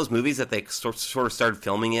 It's one of those movies that they sort of started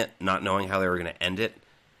filming it, not knowing how they were going to end it,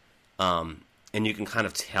 and you can kind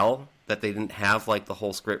of tell that they didn't have like the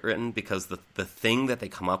whole script written because the thing that they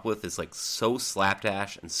come up with is like so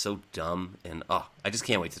slapdash and so dumb, and I just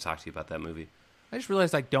can't wait to talk to you about that movie. I just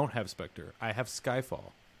realized I don't have Spectre. I have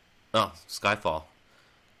Skyfall. Oh, Skyfall.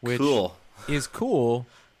 Which cool. is cool,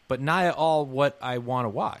 but not at all what I want to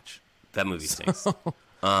watch. That movie stinks.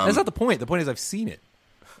 That's not the point. The point is I've seen it.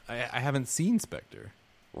 I haven't seen Spectre.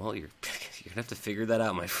 Well, you're gonna have to figure that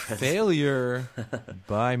out, my friend. Failure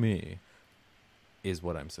by me is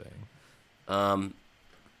what I'm saying.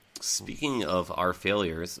 Speaking of our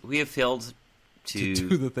failures, we have failed to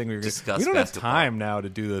do the thing we were discuss. We don't basketball. have time now to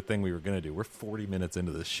do the thing we were going to do. We're 40 minutes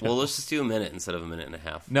into the show. Well, let's just do a minute instead of a minute and a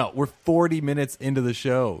half. No, we're 40 minutes into the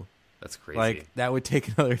show. That's crazy. Like, that would take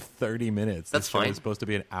another 30 minutes. That's this show fine. is supposed to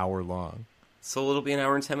be an hour long. So it'll be an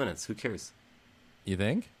hour and 10 minutes. Who cares? You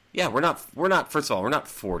think? Yeah, we're not. First of all, we're not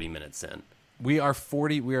 40 minutes in. We are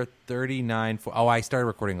 40. We are 39. I started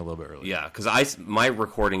recording a little bit early. Yeah, because my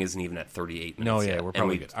recording isn't even at 38 minutes. No, yeah, yet, we're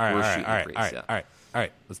probably good. All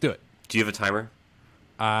right. Let's do it. Do you have a timer?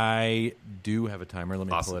 I do have a timer. Let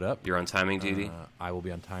me Awesome. pull it up. You're on timing duty? I will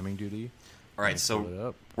be on timing duty. All right, pull it so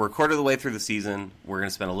up. we're a quarter of the way through the season. We're going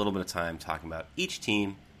to spend a little bit of time talking about each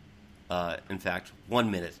team. In fact,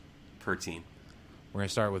 1 minute per team. We're going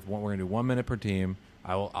to start with we're going to do 1 minute per team.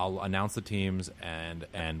 I'll announce the teams and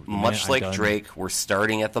Much like Drake, we're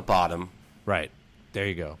starting at the bottom. Right. There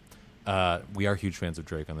you go. We are huge fans of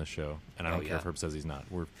Drake on this show, and I don't care yeah. if Herb says he's not.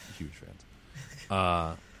 We're huge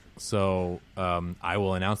fans. So I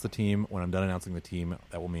will announce the team. When I'm done announcing the team,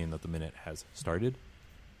 that will mean that the minute has started,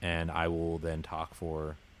 and I will then talk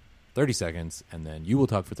for 30 seconds, and then you will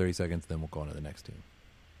talk for 30 seconds, then we'll go on to the next team.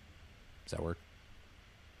 Does that work?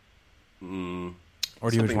 Or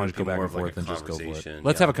do you just want to go back and forth and just go for it?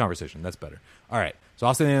 Let's have a conversation. That's better. All right. So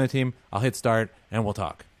I'll say the name of the team. I'll hit start, and we'll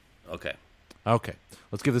talk. Okay. Okay.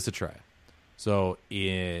 Let's give this a try. So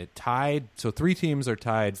tied. So 3 teams are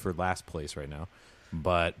tied for last place right now,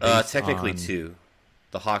 but technically 2.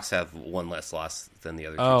 The Hawks have 1 less loss than the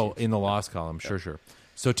other 2 Oh, teams. in the loss column. Sure.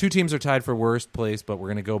 So 2 teams are tied for worst place, but we're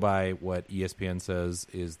going to go by what ESPN says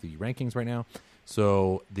is the rankings right now.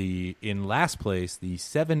 So in last place, the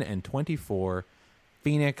 7-24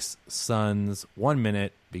 Phoenix Suns 1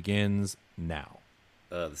 minute begins now.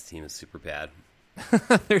 This team is super bad.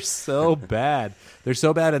 They're so bad. They're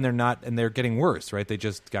so bad, and they're getting worse, right? They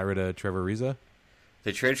just got rid of Trevor Ariza.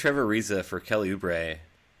 They traded Trevor Ariza for Kelly Oubre.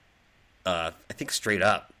 I think straight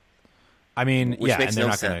up. I mean, Which makes and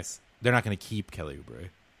no sense. They're not going to keep Kelly Oubre.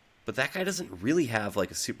 But that guy doesn't really have like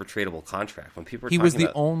a super tradable contract. When people are He talking was the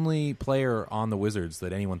about, only player on the Wizards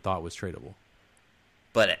that anyone thought was tradable.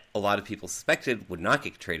 but a lot of people suspected would not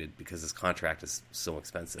get traded because his contract is so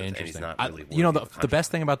expensive and he's not really. The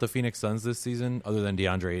best thing about the Phoenix Suns this season, other than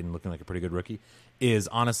DeAndre Ayton looking like a pretty good rookie, is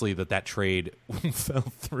honestly that trade fell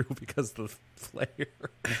through because of the player.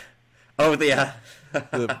 Oh yeah,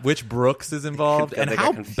 Which Brooks is involved, and They got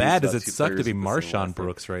how confused bad does about it 2 suck to players be with the same last Marshawn name.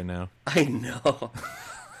 Brooks right now? I know.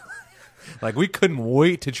 Like, we couldn't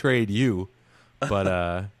wait to trade you,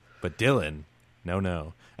 but Dylan,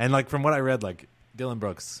 no. And like from what I read, like Dylan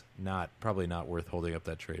Brooks, probably not worth holding up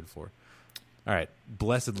that trade for. All right,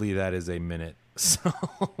 blessedly that is a minute. So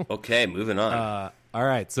Okay, moving on. all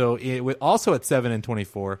right, so also at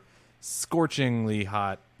 7-24, scorchingly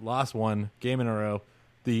hot, lost 1 game in a row.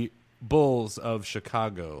 The Bulls of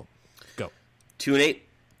Chicago, go 2-8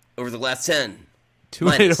 over the last 10.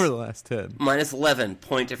 2-8 over the last 10. Minus 11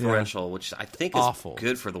 point differential, which I think is Awful.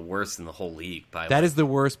 good for the worst in the whole league. That is the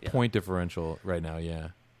worst point differential right now. Yeah,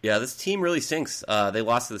 this team really stinks. They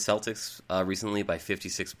lost to the Celtics recently by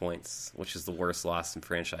 56 points, which is the worst loss in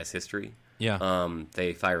franchise history. Yeah.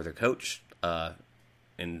 They fired their coach,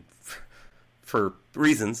 and for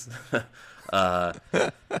reasons.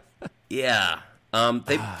 Yeah.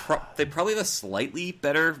 They probably have a slightly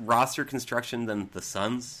better roster construction than the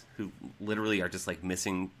Suns, who literally are just like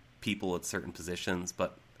missing people at certain positions,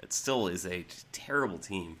 but it still is a terrible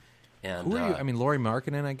team. And Who are you? I mean, Lauri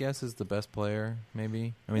Markkanen, I guess, is the best player,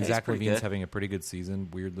 maybe. I mean, Yeah, Zach he's pretty LaVine's good. having a pretty good season,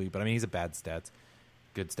 weirdly. But, I mean, he's a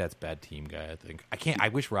good stats, bad team guy, I think. I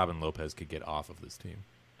wish Robin Lopez could get off of this team.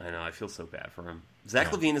 I know, I feel so bad for him.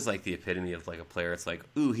 Zach LaVine is like the epitome of like a player. It's like,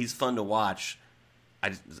 ooh, he's fun to watch.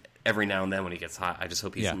 Every now and then when he gets hot, I just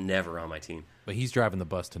hope he's never on my team. But he's driving the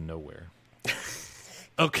bus to nowhere.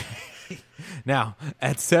 Okay. Now,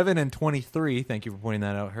 at 7-23, thank you for pointing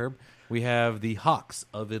that out, Herb, we have the Hawks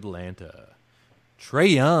of Atlanta.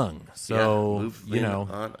 Trae Young. So, moving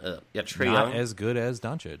on up. Yeah, Trae not Young. as good as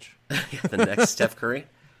Doncic. The next Steph Curry.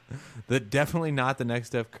 Definitely not the next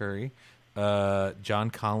Steph Curry. John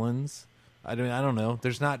Collins. I don't know.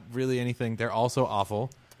 There's not really anything. They're also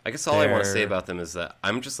awful. I guess all I want to say about them is that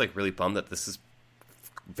I'm just like really bummed that this is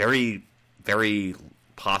very, very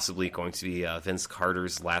possibly going to be Vince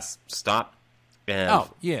Carter's last stop. And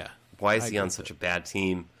yeah. why is he on such a bad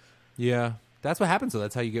team? Yeah, that's what happens, though.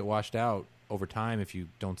 That's how you get washed out over time if you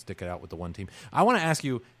don't stick it out with the one team. I want to ask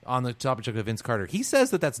you on the topic of Vince Carter. He says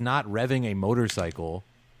that that's not revving a motorcycle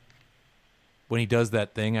when he does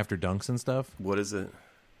that thing after dunks and stuff. What is it?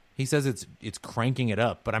 He says it's cranking it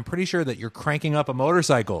up, but I'm pretty sure that you're cranking up a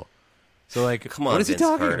motorcycle. So, like, come on, what is Vince he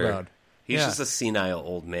talking Carter. about? He's just a senile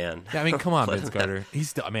old man. Yeah, I mean, come on, Vince Carter. He's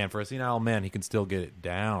still, man, for a senile man, he can still get it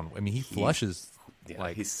down. I mean, he flushes.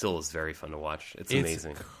 He still is very fun to watch. It's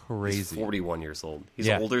amazing. Crazy. He's 41 years old. He's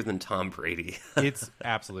Yeah. older than Tom Brady. It's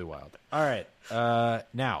absolutely wild. All right,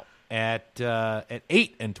 now at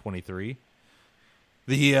 8-23,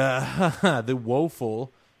 the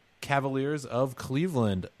woeful Cavaliers of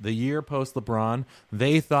Cleveland, the year post LeBron,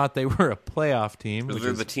 they thought they were a playoff team.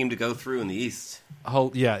 They're the team to go through in the East.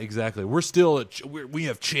 Oh, yeah, exactly. We're still we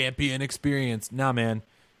have champion experience. Nah, man,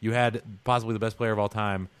 you had possibly the best player of all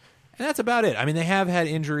time, and that's about it. I mean, they have had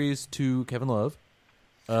injuries to Kevin Love,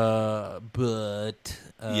 and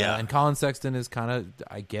Colin Sexton is kind of,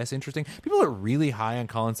 I guess, interesting. People are really high on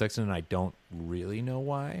Colin Sexton, and I don't really know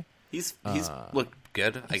why. He's looked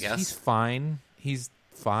good, I guess. He's fine. He's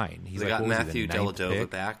fine. He's they like, got Matthew the ninth Dellavedova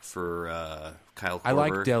pick? back for Kyle Korver. I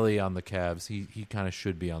like Delly on the Cavs. He kind of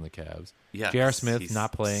should be on the Cavs. Yeah, J.R. Smith he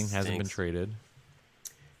not playing, stinks. hasn't been traded.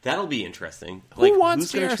 That'll be interesting. Who wants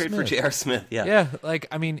who's going J.R. to trade Smith? for J.R. Smith? Yeah. Yeah, like,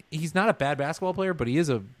 I mean, he's not a bad basketball player, but he is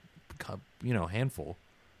a, handful.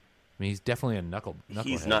 I mean, he's definitely a knucklehead.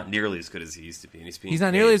 He's not nearly as good as he used to be, and He's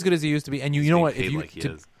not nearly as good as he used to be. And you know what? paid If you like he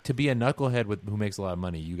is. to be a knucklehead who makes a lot of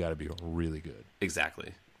money, you got to be really good.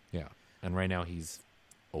 Exactly. Yeah, and right now he's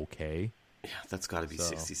okay. Yeah, that's got to be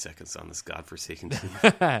 60 seconds on this godforsaken team.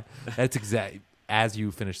 That's exact as you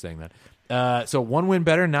finish saying that. So one win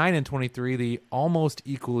better, 9-23. The almost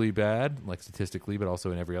equally bad, like statistically, but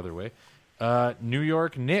also in every other way. New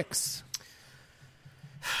York Knicks.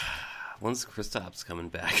 When's Kristaps coming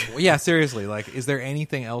back? Well, yeah, seriously. Like, is there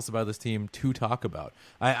anything else about this team to talk about?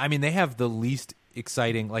 I mean, they have the least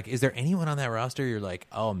exciting. Like, is there anyone on that roster you're like,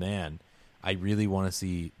 oh man, I really want to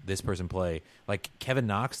see this person play? Like Kevin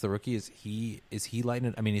Knox, the rookie, is he lighting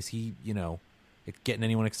it? I mean, is he getting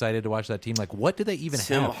anyone excited to watch that team? Like, what do they even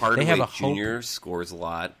Tim have? Hardaway They have a Jr. hope. scores a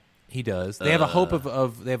lot. He does. They have a hope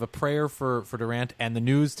of they have a prayer for Durant, and the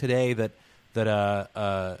news today that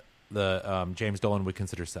James Dolan would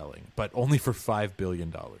consider selling, but only for $5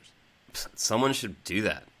 billion. Someone should do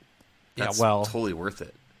that. That's totally worth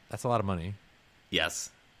it. That's a lot of money. Yes.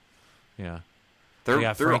 Yeah.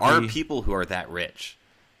 There Frankie, are people who are that rich.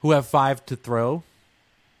 who have 5 to throw.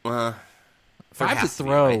 5 to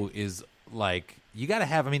throw is like, you got to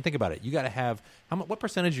have, I mean, think about it. You got to have, what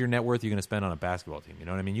percentage of your net worth are you going to spend on a basketball team? You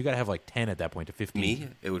know what I mean? You got to have like 10 at that point to 15. Me,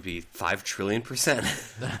 it would be 5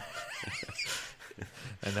 trillion%.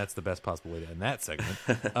 And that's the best possible way to end that segment.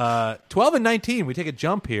 12-19, we take a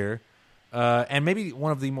jump here. And maybe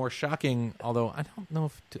one of the more shocking, although I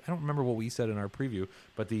don't remember what we said in our preview,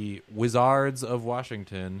 but the Wizards of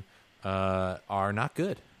Washington are not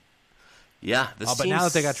good. Yeah, this but team now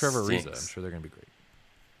that they got Trevor Ariza, stinks. I'm sure they're going to be great.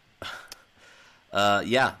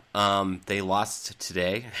 They lost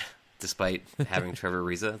today, despite having Trevor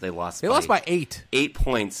Ariza. They lost by 8. 8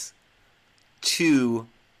 points to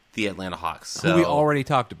the Atlanta Hawks. So, Who we already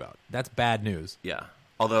talked about. That's bad news. Yeah.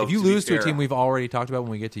 Although, If you to be lose to a fair, team we've already talked about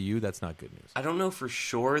when we get to you, that's not good news. I don't know for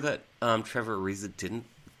sure that Trevor Ariza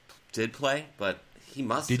did play, but he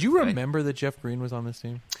must. Did you remember that Jeff Green was on this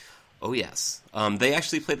team? Oh, yes. They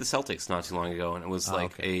actually played the Celtics not too long ago, and it was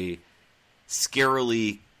okay. a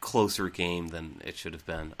scarily closer game than it should have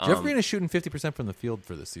been. Jeff Green is shooting 50% from the field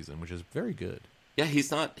for this season, which is very good. Yeah,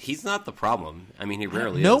 he's not the problem. I mean, he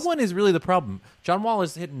rarely No is. one is really the problem. John Wall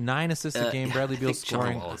is hitting 9 assists a game. Bradley Beal's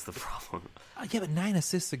scoring. John Wall is the problem. Yeah, but 9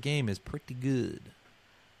 assists a game is pretty good.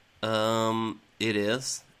 It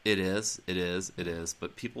is.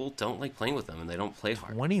 But people don't like playing with them, and they don't play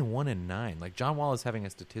hard. 21-9. Like, John Wall is having a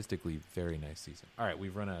statistically very nice season. All right,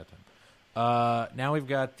 we've run out of time. Now we've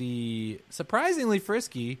got the surprisingly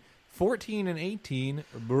frisky 14-18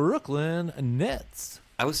 Brooklyn Nets.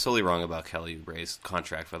 I was totally wrong about Kelly Oubre's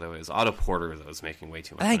contract, by the way. It was Otto Porter that was making way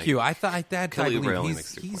too much Thank money. you. I thought that Kelly I Oubre believe only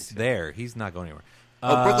makes 3 he's points, yeah. there. He's not going anywhere.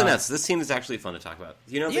 Brooklyn Nets. This team is actually fun to talk about.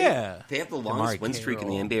 You know, Yeah. they have the Amari longest win streak in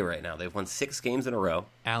the Carroll. NBA right now. They've won 6 games in a row.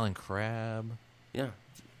 Alan Crabb. Yeah.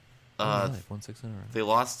 They've won 6 in a row. They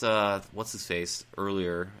lost what's his face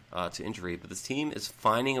earlier to injury, but this team is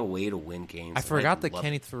finding a way to win games. I forgot that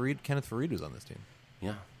Kenneth Farid was on this team.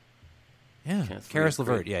 Yeah. Yeah. Kenneth Karis Farid's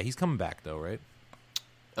LeVert. great. Yeah, he's coming back though, right?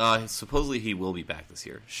 Supposedly he will be back this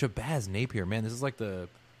year. Shabazz Napier, man, this is like the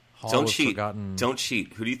Hall Don't of cheat. Forgotten. Don't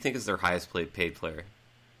cheat. Who do you think is their highest paid player?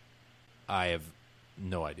 I have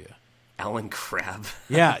no idea. Alan Crabb.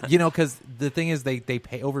 Yeah, because the thing is, they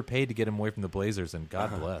overpaid to get him away from the Blazers, and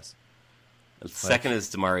God bless. Second is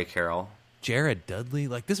Damari Carroll. Jared Dudley,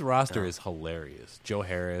 this roster is hilarious. Joe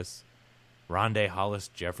Harris, Rondé Hollis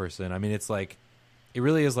Jefferson. I mean, it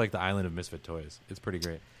really is like the island of misfit toys. It's pretty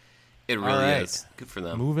great. It really All right. is. Good for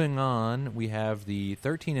them. Moving on, we have the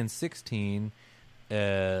 13 and 16,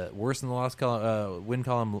 worse in the loss column, win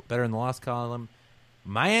column, better in the loss column.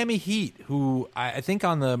 Miami Heat, who I think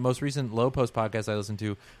on the most recent Low Post podcast I listened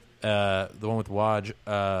to, the one with Waj,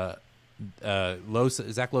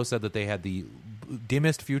 Zach Lowe said that they had the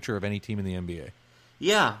dimmest future of any team in the NBA.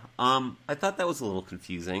 Yeah. I thought that was a little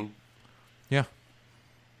confusing. Yeah.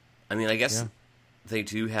 I mean, I guess they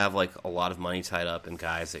do have a lot of money tied up in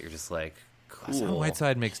guys that you're just like, cool. Hassan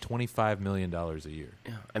Whiteside makes $25 million a year.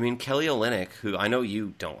 Yeah. I mean, Kelly Olynyk, who I know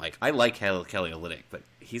you don't like. I like Kelly Olynyk, but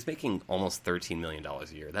he's making almost $13 million a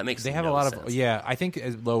year. That makes They have no a lot sense. of I think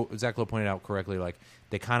as Zach Lowe pointed out correctly,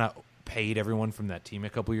 they kind of paid everyone from that team a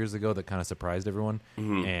couple years ago that kind of surprised everyone,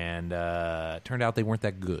 and turned out they weren't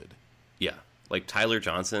that good. Yeah, like Tyler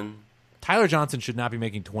Johnson. Tyler Johnson should not be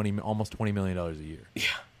making almost $20 million a year. Yeah,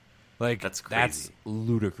 That's crazy. That's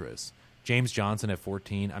ludicrous. James Johnson at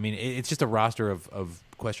 14. I mean, it's just a roster of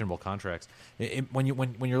questionable contracts. When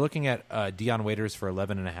you're looking at Dion Waiters for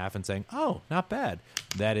 11.5 and saying, "Oh, not bad,"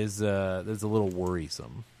 that's a little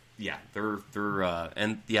worrisome. Yeah, they're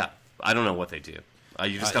and yeah, I don't know what they do.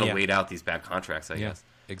 You just got to wait out these bad contracts, I guess.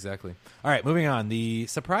 Exactly. All right, moving on. The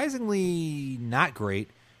surprisingly not great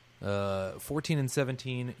 14 and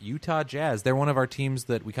 17 Utah Jazz. They're one of our teams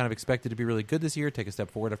that we kind of expected to be really good this year, take a step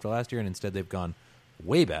forward after last year, and instead they've gone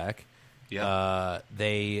way back. Yeah.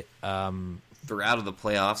 They're out of the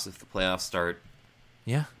playoffs if the playoffs start.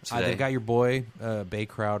 Yeah. Today. They've got your boy, Bay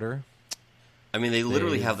Crowder. I mean, they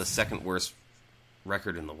literally have the second worst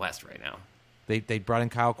record in the West right now. They brought in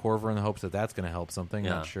Kyle Korver in the hopes that that's going to help something.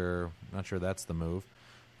 Yeah. Not sure that's the move.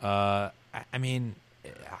 I mean,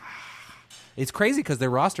 it's crazy because their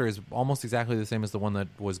roster is almost exactly the same as the one that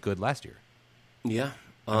was good last year. Yeah.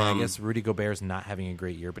 I guess Rudy Gobert's not having a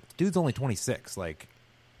great year, but the dude's only 26.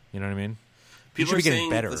 You know what I mean? People should are be getting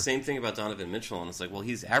saying better. the same thing about Donovan Mitchell, and it's like, well,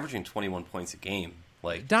 he's averaging 21 points a game.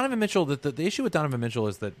 Donovan Mitchell, the issue with Donovan Mitchell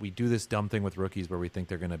is that we do this dumb thing with rookies where we think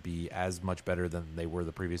they're going to be as much better than they were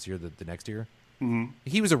the previous year, the next year. Mm-hmm.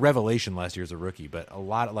 He was a revelation last year as a rookie, but a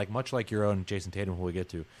lot much like your own Jason Tatum, who we get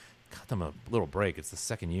to, cut them a little break. It's the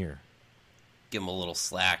second year. Give him a little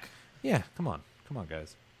slack. Yeah, come on,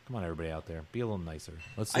 guys, come on, everybody out there, be a little nicer.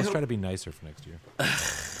 Let's try to be nicer for next year.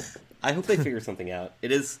 I hope they figure something out.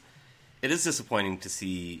 It is disappointing to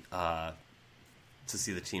see the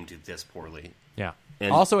team do this poorly. Yeah.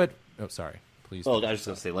 And also, sorry, please. Well, I was just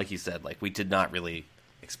going to say, like you said, we did not really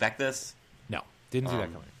expect this. No, didn't see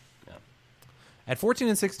that coming. Yeah. At 14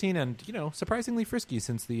 and 16, and surprisingly frisky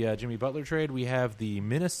since the Jimmy Butler trade, we have the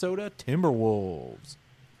Minnesota Timberwolves.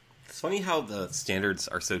 It's funny how the standards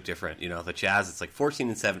are so different. The Jazz, it's 14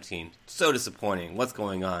 and 17, so disappointing. What's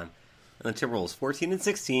going on? And the Timberwolves, 14 and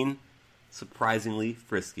 16, surprisingly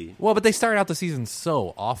frisky. Well, but they started out the season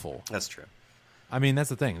so awful. That's true. I mean, that's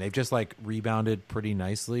the thing. They've just rebounded pretty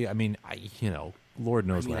nicely. I mean, Lord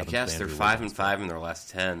knows what I happens. guess they're 5-5 in their last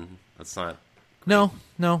 10. That's not. No,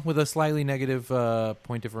 with a slightly negative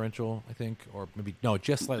point differential, I think, or maybe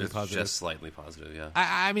just slightly positive. Just slightly positive, yeah.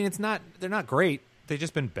 I mean, it's not. They're not great. They've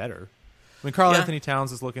just been better. I mean, Karl Anthony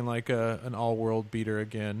Towns is looking like an all-world beater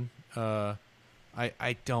again. I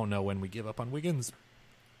don't know when we give up on Wiggins.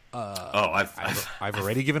 I've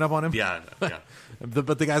already given up on him. Yeah.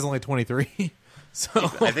 But the guy's only 23. So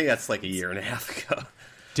I think that's a year and a half ago.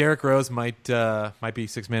 Derrick Rose might be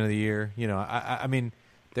sixth man of the year. I mean,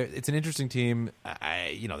 it's an interesting team.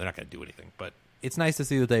 They're not going to do anything, but it's nice to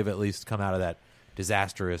see that they've at least come out of that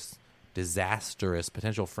disastrous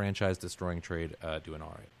potential franchise destroying trade doing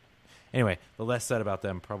all right. Anyway, the less said about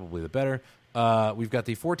them, probably the better. We've got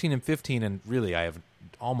the 14 and 15, and really I have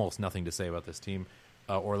almost nothing to say about this team,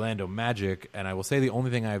 Orlando Magic, and I will say the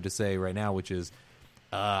only thing I have to say right now, which is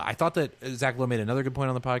I thought that Zach Lowe made another good point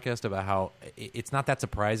on the podcast about how it's not that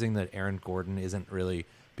surprising that Aaron Gordon isn't really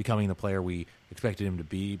becoming the player we expected him to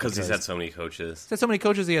be. Because he's had so many coaches. He's had so many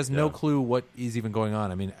coaches, he has no clue what is even going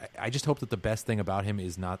on. I mean, I just hope that the best thing about him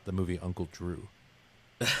is not the movie Uncle Drew.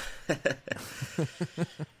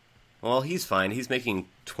 Well, he's fine. He's making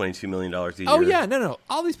 $22 million a year. Oh yeah, no.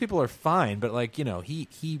 All these people are fine, but like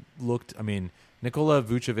he looked. I mean, Nikola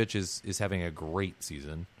Vucevic is having a great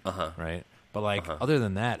season, right? But like other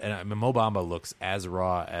than that, and I mean, Mo Bamba looks as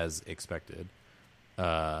raw as expected.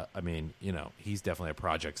 I mean, he's definitely a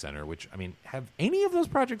project center. Which I mean, have any of those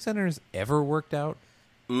project centers ever worked out?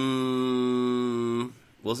 Wasn't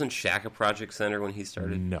Shaq a project center when he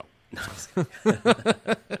started? No. Yeah,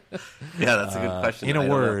 that's a good question. In a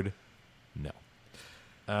word, no.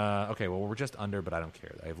 Okay, well, we're just under, but I don't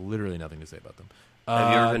care. I have literally nothing to say about them.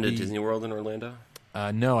 Have you ever been to Disney World in Orlando?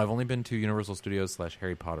 No, I've only been to Universal Studios /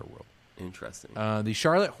 Harry Potter World. Interesting. The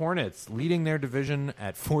Charlotte Hornets leading their division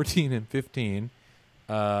at 14-15.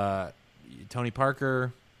 Tony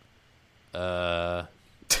Parker. I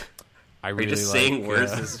Are really you just like, saying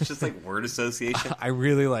words? It's just like word association. I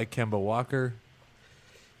really like Kemba Walker.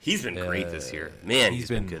 He's been great this year. Man, he's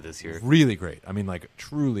been good this year. Really great. I mean, like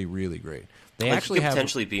truly, really great. They actually he could have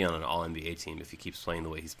potentially be on an All NBA team if he keeps playing the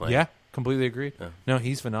way he's playing. Yeah, completely agreed. Yeah. No,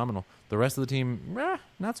 he's phenomenal. The rest of the team,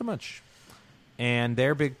 not so much. And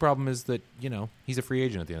their big problem is that he's a free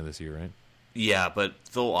agent at the end of this year, right? Yeah, but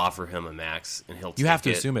they'll offer him a max, and he'll. You have to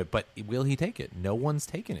take it. assume it, but will he take it? No one's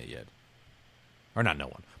taken it yet, or not no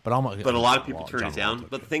one, but almost. But a lot of people turn John it down. Wall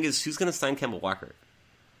But the thing is, who's going to sign Kemba Walker?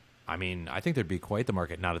 I mean, I think there'd be quite the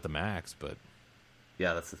market, not at the max, but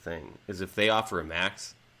Yeah, that's the thing. Is if they offer a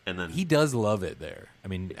max, and then he does love it there. I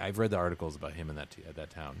mean, I've read the articles about him in at that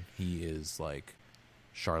town. He is like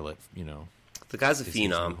Charlotte, the guy's a his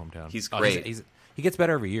phenom. hometown. He's great. He gets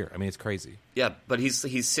better every year. I mean, it's crazy. Yeah, but he's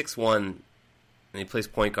 6'1", and he plays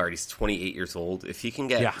point guard. He's 28 years old. If he can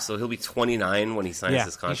get, so he'll be 29 when he signs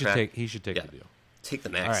his contract. He should take the deal. Take the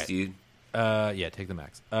max, right. dude. Take the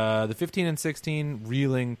max. The 15-16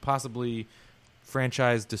 reeling, possibly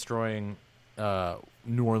franchise destroying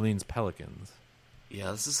New Orleans Pelicans.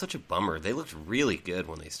 Yeah, this is such a bummer. They looked really good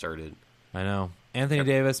when they started. I know. Anthony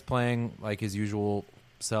Davis playing like his usual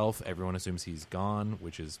self. Everyone assumes he's gone,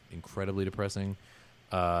 which is incredibly depressing.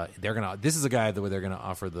 This is a guy that they're gonna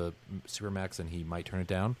offer the Supermax, and he might turn it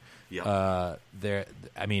down. Yeah.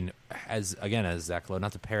 I mean, as Zach Lowe,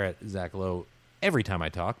 not to parrot Zach Lowe every time I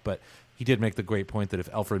talk, but he did make the great point that if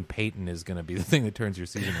Elfrid Payton is going to be the thing that turns your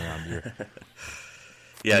season around,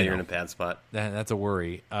 you're in a bad spot. That's a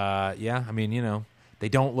worry. I mean, they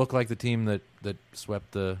don't look like the team that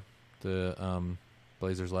swept the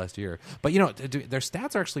Blazers last year. But their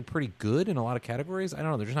stats are actually pretty good in a lot of categories. I don't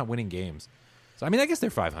know, they're just not winning games. So I mean, I guess they're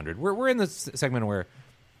 500. We're in this segment where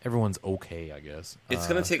everyone's okay, I guess. It's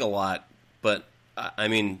going to take a lot, but I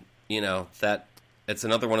mean, that it's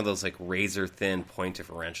another one of those like razor thin point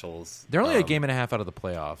differentials. They're only a game and a half out of the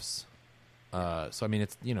playoffs. So I mean,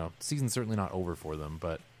 it's season's certainly not over for them,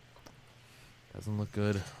 but doesn't look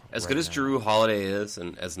good. As good as Drew Holiday is,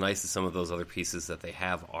 and as nice as some of those other pieces that they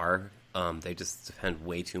have are, they just depend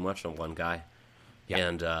way too much on one guy. Yeah.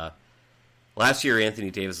 And last year, Anthony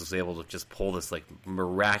Davis was able to just pull this like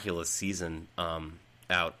miraculous season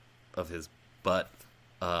out of his butt.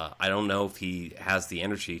 I don't know if he has the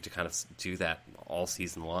energy to kind of do that all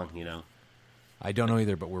season long. I don't know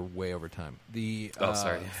either, but we're way over time. The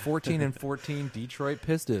 14-14 Detroit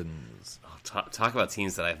Pistons. Talk about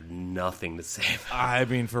teams that I have nothing to say about. I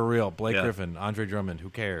mean, for real. Blake Griffin, Andre Drummond, who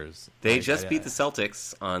cares? They just beat the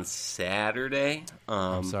Celtics on Saturday.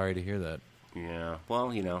 I'm sorry to hear that. Yeah,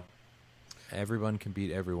 well, everyone can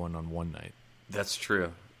beat everyone on one night. That's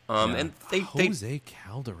true. And Jose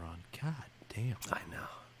Calderon, god damn. I know.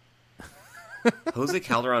 Jose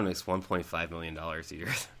Calderon makes $1.5 million a year.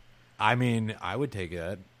 I mean, I would take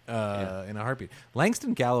that in a heartbeat.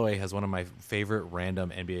 Langston Galloway has one of my favorite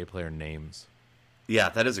random NBA player names. Yeah,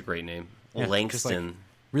 that is a great name. Yeah, Langston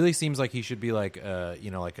really seems like he should be like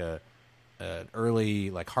like an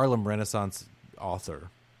early like Harlem Renaissance author.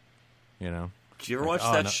 Did you ever watch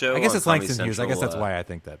that show? I guess it's Comedy Langston Hughes. I Central, guess that's why I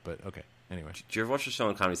think that. But okay, anyway. Did you ever watch the show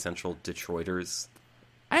on Comedy Central, Detroiters?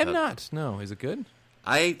 I have not. No, is it good?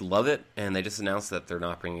 I love it, and they just announced that they're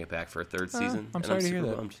not bringing it back for a third season. I'm sorry to hear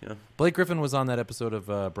that. Bummed, Blake Griffin was on that episode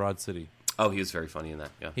of Broad City. Oh, he was very funny in that.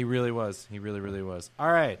 Yeah, he really was. He really, really was.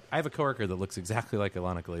 All right, I have a coworker that looks exactly like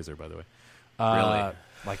Ilana Glazer, by the way. Really,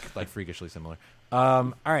 like freakishly similar.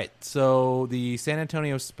 All right, so the San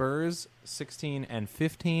Antonio Spurs,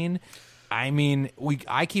 16-15. I mean,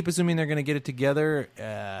 I keep assuming they're going to get it together,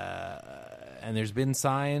 and there's been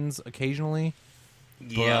signs occasionally.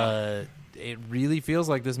 Yeah. But it really feels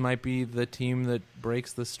like this might be the team that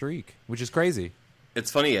breaks the streak, which is crazy. It's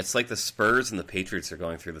funny. It's like the Spurs and the Patriots are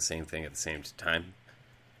going through the same thing at the same time.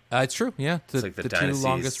 It's true, yeah. It's like the two dynasties.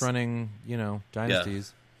 longest running,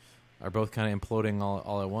 dynasties. are both kind of imploding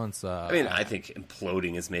all at once. I mean, I think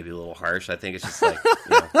imploding is maybe a little harsh. I think it's just like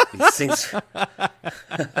these things.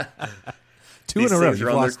 Two in a row.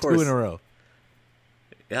 You've lost 2 in a row.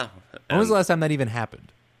 Yeah. When was the last time that even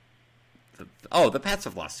happened? The Pats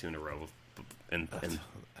have lost 2 in a row in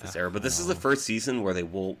this era, but this is the first season where they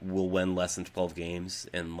will win less than 12 games,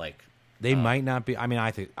 and like they might not be. I mean,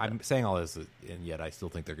 I think I'm saying all this, and yet I still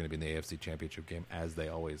think they're going to be in the AFC Championship game as they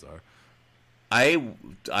always are.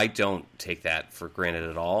 I don't take that for granted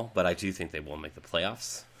at all, but I do think they will make the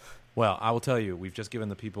playoffs. Well, I will tell you, we've just given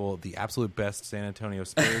the people the absolute best San Antonio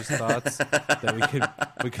Spurs thoughts that we could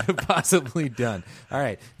have possibly done. All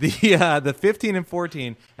right, the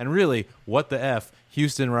 15-14, and really, what the F,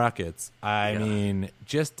 Houston Rockets. I mean,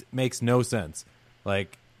 just makes no sense.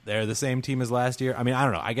 Like they're the same team as last year. I mean, I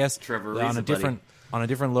don't know. I guess Trevor on a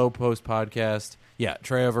different Low Post podcast, yeah,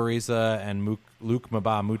 Trevor Ariza and Luke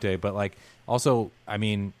Mbah-a-Moute, but like. Also, I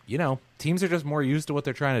mean, teams are just more used to what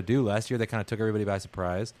they're trying to do. Last year, they kind of took everybody by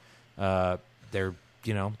surprise.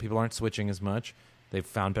 People aren't switching as much. They've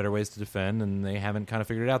found better ways to defend, and they haven't kind of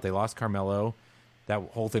figured it out. They lost Carmelo. That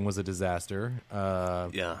whole thing was a disaster.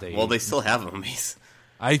 They still have him. He's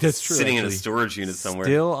that's true. Sitting in a storage unit somewhere.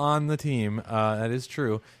 Still on the team. That is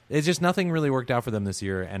true. It's just nothing really worked out for them this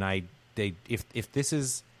year. And if this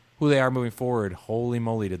is who they are moving forward, holy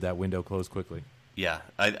moly, did that window close quickly. Yeah,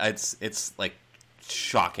 it's like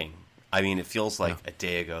shocking. I mean, it feels like a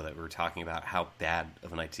day ago that we were talking about how bad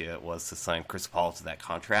of an idea it was to sign Chris Paul to that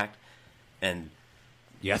contract, and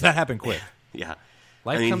yeah, that happened quick. Yeah,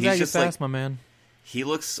 life comes at you fast, my man. He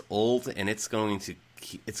looks old, and it's going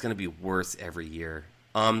to be worse every year.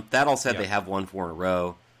 That all said, they have won 4 in a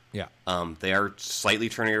row. Yeah, they are slightly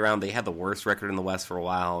turning it around. They had the worst record in the West for a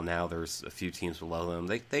while. Now there's a few teams below them.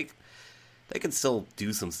 They can still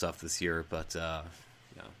do some stuff this year, but I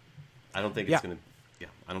don't think it's going to. Yeah,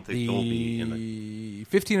 I don't think they'll be in the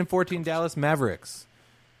 15-14 Dallas Mavericks.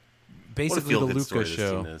 Basically, the Luka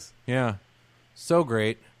show. Yeah, so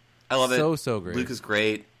great. I love it. So great. Luka's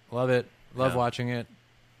great. Love it. Love watching it.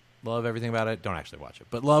 Love everything about it. Don't actually watch it,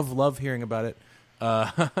 but love hearing about it.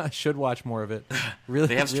 Should watch more of it. Really,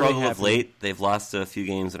 they have struggled of late. They've lost a few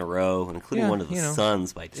games in a row, including one of the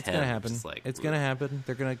Suns by 10. It's gonna happen. It's gonna happen.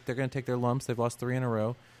 They're gonna take their lumps. They've lost 3 in a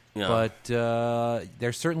row, but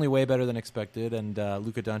they're certainly way better than expected. And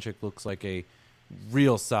Luka Doncic looks like a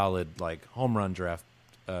real solid home run draft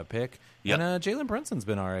pick. Yep. And Jalen Brunson's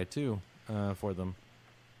been all right too for them.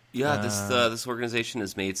 Yeah, this organization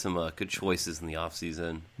has made some good choices in the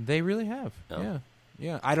offseason. They really have.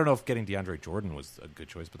 Yeah. I don't know if getting DeAndre Jordan was a good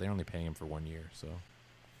choice, but they're only paying him for 1 year, so.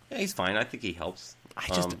 Yeah, he's fine. I think he helps.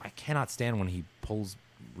 I cannot stand when he pulls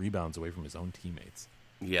rebounds away from his own teammates.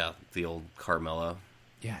 Yeah, the old Carmelo.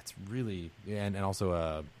 Yeah, it's really and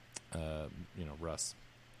also Russ.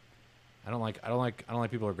 I don't like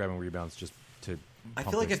people who are grabbing rebounds just to. I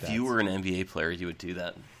feel like if you were an NBA player, you would do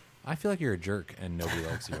that. I feel like you're a jerk and nobody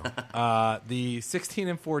likes you. The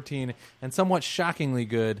 16-14 and somewhat shockingly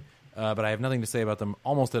good. But I have nothing to say about them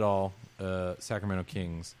almost at all. Sacramento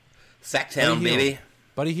Kings. Sacktown, baby.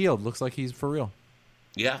 Buddy Hield looks like he's for real.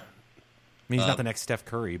 Yeah. I mean, he's not the next Steph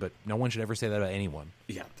Curry, but no one should ever say that about anyone.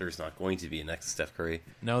 Yeah, there's not going to be a next Steph Curry.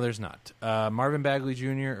 No, there's not. Marvin Bagley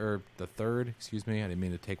Jr., or the third, excuse me. I didn't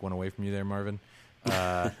mean to take one away from you there, Marvin.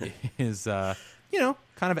 Is, kind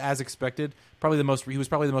of as expected. He was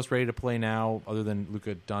probably the most ready to play now, other than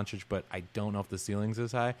Luka Doncic, but I don't know if the ceiling's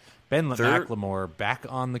as high. Ben McLemore back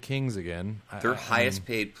on the Kings again. Their highest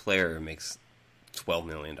paid player makes $12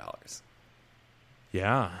 million.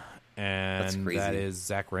 Yeah, and that's crazy. That is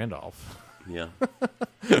Zach Randolph. Yeah.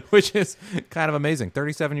 Which is kind of amazing.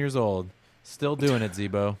 37 years old, still doing it,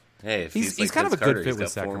 Zebo. Hey, if he's like kind of a Carter, good fit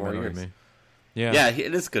with Sacramento to me. Yeah,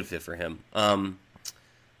 it is a good fit for him.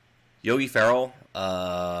 Yogi Ferrell,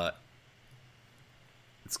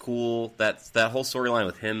 it's cool. That whole storyline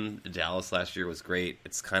with him in Dallas last year was great.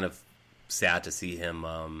 It's kind of sad to see him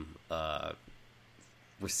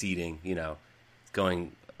receding,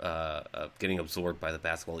 going getting absorbed by the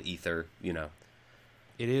basketball ether, It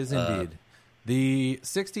is indeed. The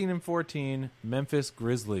 16-14 Memphis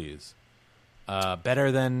Grizzlies.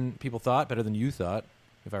 Better than people thought, better than you thought,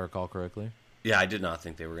 if I recall correctly. Yeah, I did not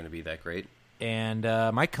think they were going to be that great. And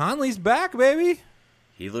Mike Conley's back, baby.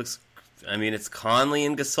 He looks. I mean, it's Conley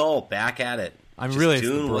and Gasol back at it. I'm just really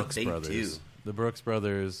doing the Brooks what they brothers. do. The Brooks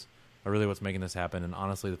brothers are really what's making this happen. And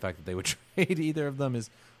honestly, the fact that they would trade either of them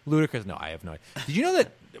is ludicrous. No, I have no idea. Did you know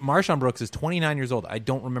that Marshawn Brooks is 29 years old? I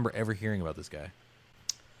don't remember ever hearing about this guy.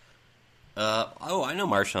 I know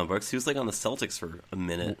Marshawn Brooks. He was on the Celtics for a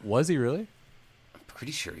minute. Was he really? I'm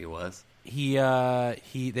pretty sure he was. They've Yeah, got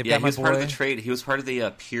he my was boy. part of the trade. He was part of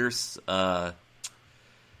the Pierce Oh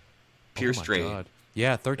my trade. God.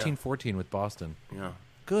 Yeah, 13-14 with Boston. Yeah,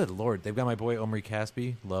 Good Lord. They've got my boy Omri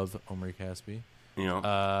Caspi. Love Omri Caspi. you know.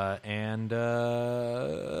 And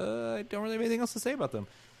I don't really have anything else to say about them.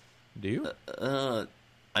 Do you?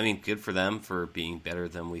 I mean, good for them for being better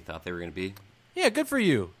than we thought they were going to be. Yeah, good for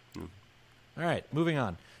you. All right, moving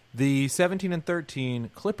on. The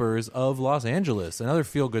 17-13 Clippers of Los Angeles. Another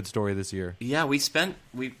feel-good story this year. Yeah, we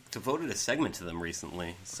devoted a segment to them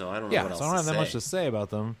recently, so I don't know Yeah, what else so I don't have to that say. much to say about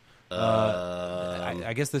them.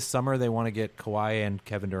 I guess this summer they want to get Kawhi and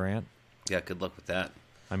Kevin Durant. Yeah, good luck with that.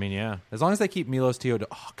 I mean, yeah. As long as they keep Milos Teodosic.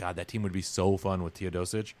 Oh, God, that team would be so fun with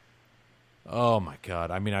Teodosic. Oh, my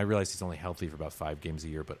God. I mean, I realize he's only healthy for about 5 games a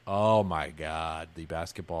year, but oh, my God, the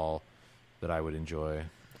basketball that I would enjoy.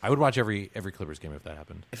 I would watch every Clippers game if that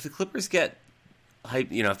happened. If the Clippers get hype,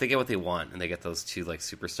 if they get what they want and they get those two like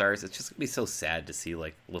superstars, it's just gonna be so sad to see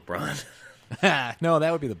like LeBron. No,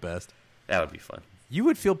 that would be the best. That would be fun. You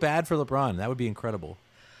would feel bad for LeBron. That would be incredible.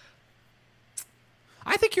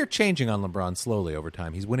 I think you're changing on LeBron slowly over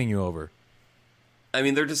time. He's winning you over. I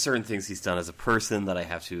mean, there are just certain things he's done as a person that I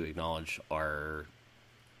have to acknowledge are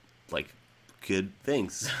like good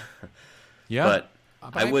things. Yeah, But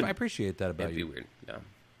I would. I appreciate that about It'd be you. weird. Yeah.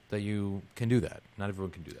 That you can do that. Not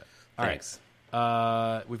everyone can do that. All right. Thanks.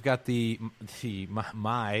 We've got we'll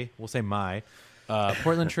say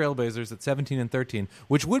Portland Trailblazers at 17-13,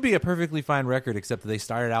 which would be a perfectly fine record, except that they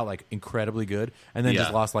started out like incredibly good and then just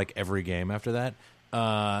Yeah. lost like every game after that.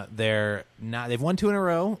 They've won 2 in a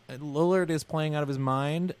row. Lillard is playing out of his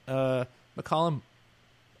mind. McCollum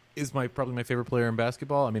is probably my favorite player in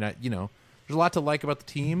basketball. I mean, there's a lot to like about the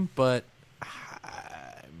team, but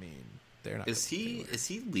I mean, they're not. Is he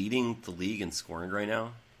leading the league in scoring right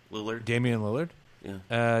now, Lillard? Damian Lillard?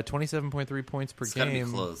 Yeah. 27.3 points per It's game. gotta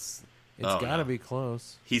be close. It's got to be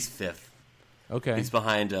close. He's 5th. Okay. He's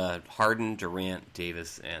behind Harden, Durant,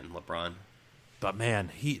 Davis, and LeBron. But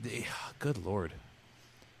man, good Lord.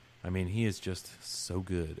 I mean, he is just so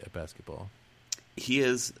good at basketball. He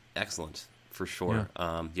is excellent for sure.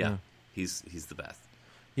 Yeah. He's the best.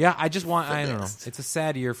 Yeah, I don't know. best. It's a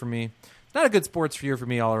sad year for me. It's not a good sports year for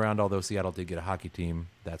me all around, although Seattle did get a hockey team.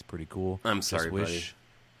 That's pretty cool. I'm sorry, Just wish buddy.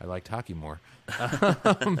 I liked hockey more.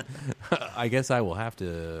 I guess I will have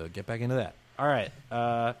to get back into that. All right.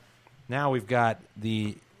 Now we've got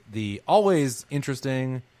the always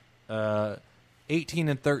interesting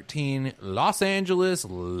 18-13 Los Angeles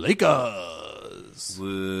Lakers.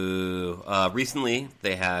 Woo. Recently,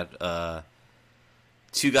 they had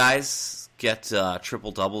 2 guys get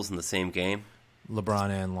triple doubles in the same game. LeBron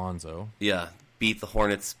and Lonzo. Yeah, beat the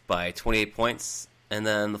Hornets by 28 points, and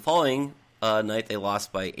then the following night they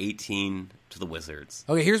lost by 18 to the Wizards.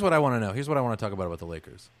 Okay, here's what I want to know. Here's what I want to talk about the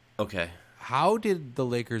Lakers. Okay. How did the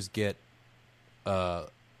Lakers get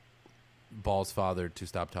Ball's father to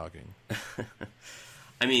stop talking?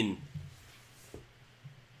 I mean,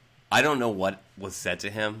 I don't know what was said to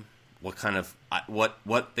him, what kind of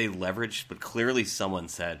what they leveraged, but clearly someone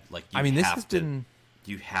said like, this has been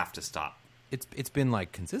you have to stop. it's been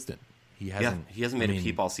like consistent. He hasn't Made a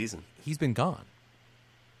peep all season. He's been gone.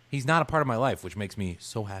 He's not a part of my life, which makes me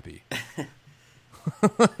so happy.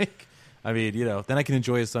 Then I can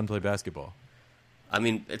enjoy his son play basketball. I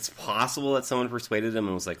mean, it's possible that someone persuaded him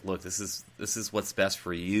and was like, "Look, this is what's best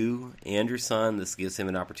for you and your son. This gives him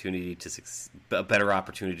an opportunity a better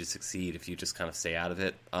opportunity to succeed if you just kind of stay out of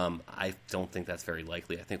it." I don't think that's very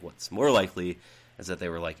likely. I think what's more likely is that they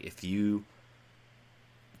were like, "If you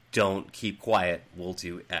don't keep quiet, we'll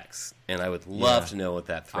do X." And I would love to know what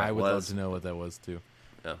that threat was. I would love to know what that was too.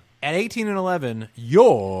 Yeah. At 18-11,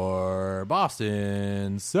 your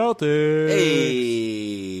Boston Celtics.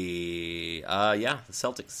 Hey, the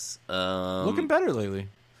Celtics Looking better lately.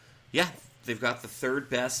 Yeah, they've got the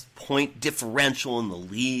 3rd best point differential in the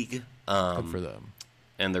league. Good for them.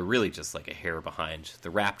 And they're really just like a hair behind the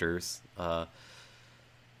Raptors.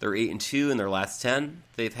 They're 8-2 in their last 10.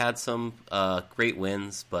 They've had some great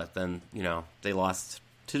wins, but then they lost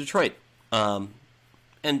to Detroit.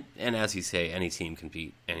 And as you say, any team can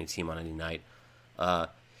beat any team on any night.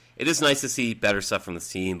 It is nice to see better stuff from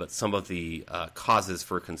this team, but some of the causes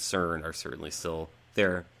for concern are certainly still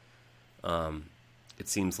there. It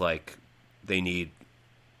seems like they need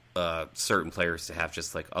certain players to have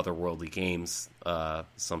just like otherworldly games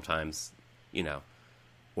sometimes,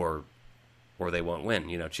 or they won't win.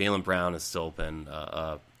 Jaylen Brown has still been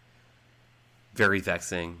very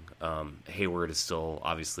vexing. Hayward is still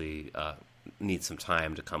obviously needs some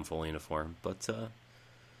time to come fully into form, but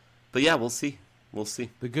yeah, we'll see. We'll see.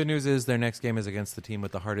 The good news is their next game is against the team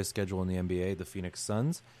with the hardest schedule in the NBA, the Phoenix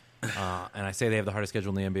Suns. And I say they have the hardest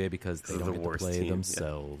schedule in the NBA because they They're don't the get to worst play team, yeah.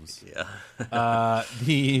 themselves. Yeah.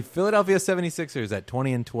 The Philadelphia 76ers at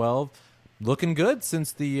 20-12, looking good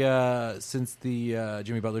since the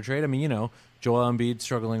Jimmy Butler trade. I mean, Joel Embiid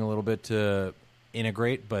struggling a little bit to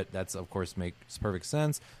integrate, but that's of course makes perfect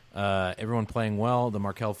sense. Everyone playing well. The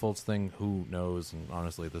Markelle Fultz thing, who knows? And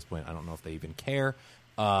honestly, at this point, I don't know if they even care.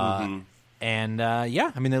 And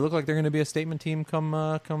yeah, I mean, they look like they're going to be a statement team come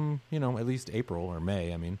at least April or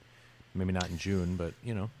May. I mean, maybe not in June, but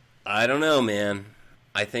I don't know, man.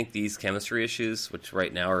 I think these chemistry issues, which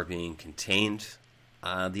right now are being contained,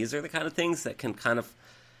 these are the kind of things that can kind of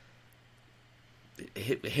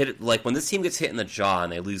hit it. Like when this team gets hit in the jaw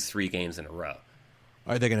and they lose 3 games in a row.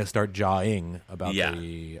 Are they going to start jawing about Yeah.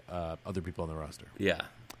 the other people on the roster? Yeah.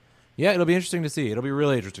 Yeah, it'll be interesting to see. It'll be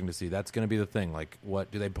really interesting to see. That's going to be the thing. Like, what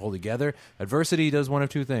do they pull together? Adversity does one of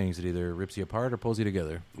two things. It either rips you apart or pulls you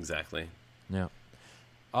together. Exactly. Yeah.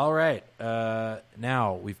 All right.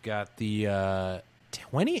 Now we've got the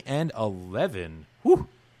 20-11. Whew.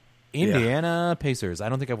 Indiana Pacers. I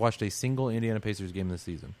don't think I've watched a single Indiana Pacers game this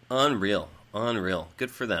season. Unreal.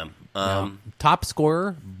 Good for them. Top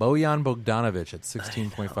scorer, Bojan Bogdanovic at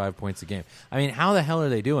 16.5 points a game. I mean, how the hell are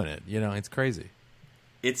they doing it? It's crazy.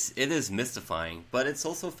 It is mystifying, but it's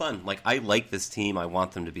also fun. Like, I like this team. I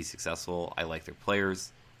want them to be successful. I like their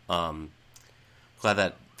players. Glad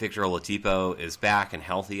that Victor Oladipo is back and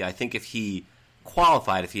healthy. I think if he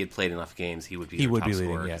qualified, if he had played enough games, he would be He would top be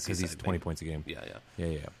scorer leading, yeah, because he's 20 points a game.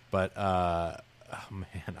 Yeah. But oh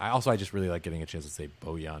man, I just really like getting a chance to say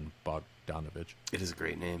Bojan Bogdanovic. It is a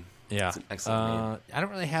great name. Yeah, It's an excellent name. I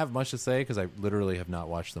don't really have much to say because I literally have not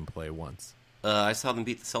watched them play once. I saw them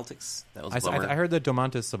beat the Celtics. That was a bummer. I heard that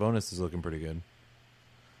Domantas Sabonis is looking pretty good.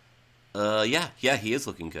 Yeah, he is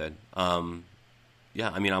looking good. Yeah,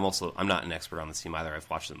 I mean, I'm not an expert on this team either. I've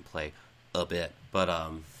watched them play a bit,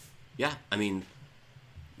 but yeah, I mean,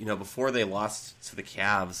 before they lost to the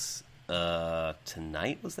Cavs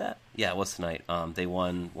tonight, was that? Yeah, it was tonight. They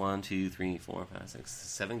won 1, 2, 3, 4, 5, 6,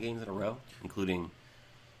 7 games in a row, including.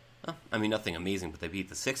 I mean, nothing amazing, but they beat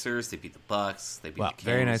the Sixers, they beat the Bucks, they beat the Kings.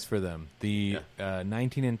 Very nice for them. The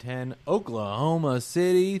 19-10 Oklahoma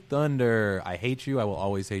City Thunder. I hate you. I will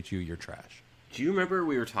always hate you. You're trash. Do you remember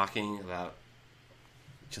we were talking about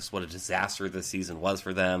just what a disaster this season was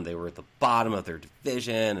for them? They were at the bottom of their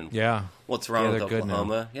division, and what's wrong with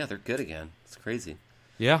Oklahoma? Yeah, they're good again. It's crazy.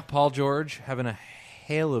 Yeah, Paul George having a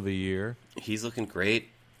hell of a year. He's looking great.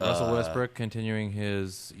 Russell Westbrook continuing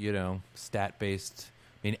his, stat-based.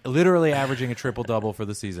 I mean, literally averaging a triple-double for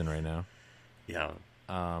the season right now. Yeah.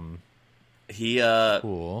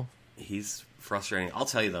 Cool. He's frustrating. I'll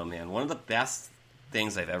tell you, though, man, one of the best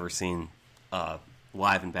things I've ever seen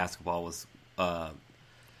live in basketball was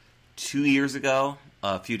 2 years ago,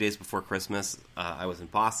 a few days before Christmas. I was in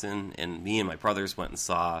Boston, and me and my brothers went and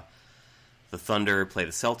saw the Thunder play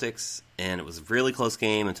the Celtics, and it was a really close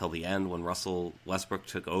game until the end when Russell Westbrook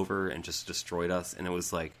took over and just destroyed us, and it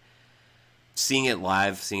was like, seeing it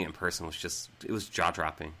live, seeing it in person it was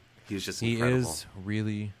jaw-dropping. He was just incredible. He is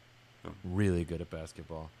really, really good at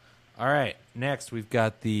basketball. All right, next we've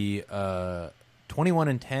got the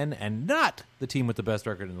 21-10 and not the team with the best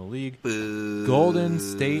record in the league, Boo. Golden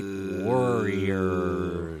State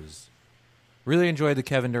Warriors. Really enjoyed the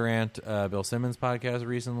Kevin Durant, Bill Simmons podcast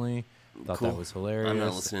recently. Thought Cool. that was hilarious. I'm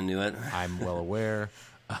not listening to it. I'm well aware.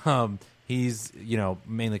 He's,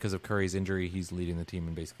 mainly because of Curry's injury, he's leading the team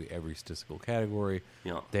in basically every statistical category.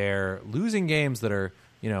 Yeah. They're losing games that are,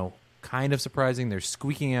 kind of surprising. They're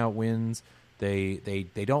squeaking out wins. They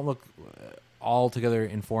don't look altogether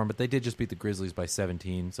in form, but they did just beat the Grizzlies by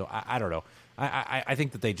 17. So I don't know. I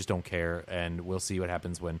think that they just don't care, and we'll see what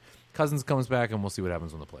happens when Cousins comes back, and we'll see what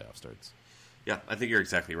happens when the playoff starts. Yeah, I think you're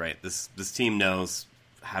exactly right. This team knows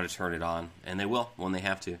how to turn it on, and they will when they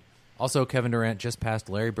have to. Also, Kevin Durant just passed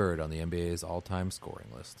Larry Bird on the NBA's all-time scoring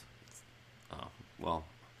list. Oh, well,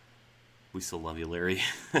 we still love you, Larry.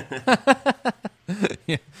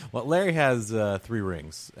 Yeah. Well, Larry has 3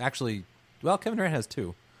 rings. Actually, Kevin Durant has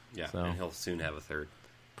 2. Yeah, So. and he'll soon have a third.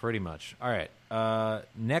 Pretty much. All right.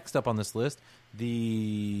 Next up on this list,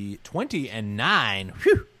 the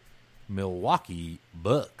 20-9 Milwaukee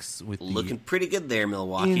Bucks with Looking the pretty good there,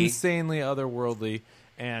 Milwaukee. insanely otherworldly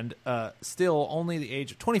and still only the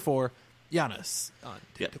age of 24, Giannis.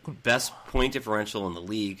 Yeah, best point differential in the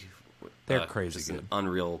league. They're crazy just good. An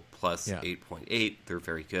unreal plus Yeah. 8.8. They're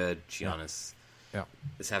very good. Giannis Yeah.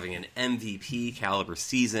 is having an MVP caliber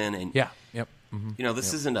season, and Yeah. Yep. Mm-hmm.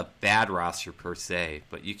 this isn't a bad roster per se,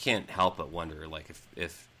 but you can't help but wonder, like,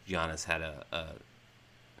 if Giannis had a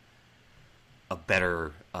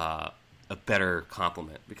better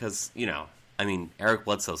complement, because I mean, Eric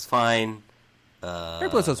Bledsoe's fine.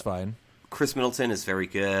 Eric Bledsoe's fine. Chris Middleton is very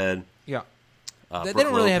good. Yeah. They Brook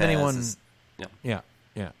don't really have Lopez anyone. is- yeah.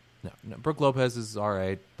 Yeah. No. Brooke Lopez is all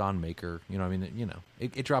right. Don Maker. I mean,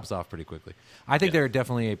 it drops off pretty quickly. I think they're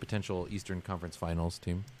definitely a potential Eastern Conference Finals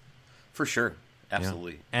team. For sure. you know?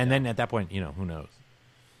 Absolutely. And then at that point, who knows?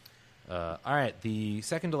 All right. The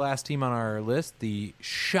second to last team on our list, the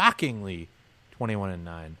shockingly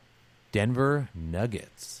 21-9 Denver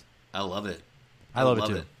Nuggets. I love it. I love it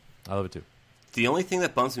too. I love it too. The only thing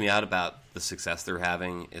that bums me out about the success they're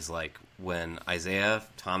having is like when Isaiah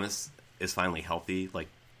Thomas is finally healthy, like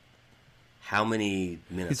how many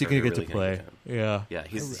minutes Is he are going they to get really to gonna play? give him? Yeah. Yeah,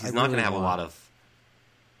 he's I not going really to have a want- lot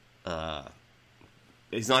of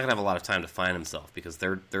he's not going to have a lot of time to find himself because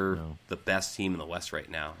they're No. the best team in the West right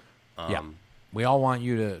now. Yeah. We all want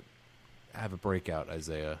you to have a breakout,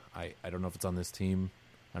 Isaiah. I don't know if it's on this team.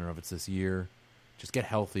 I don't know if it's this year. Just get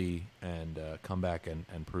healthy and come back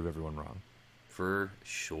and prove everyone wrong. For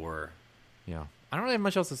sure. Yeah. I don't really have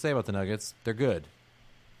much else to say about the Nuggets. They're good.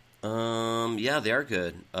 Yeah, they are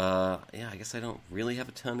good. I guess I don't really have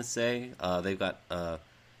a ton to say. They've got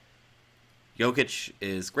Jokic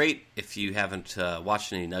is great. If you haven't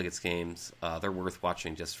watched any Nuggets games, they're worth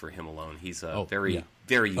watching just for him alone. He's a very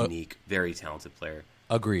unique, very talented player.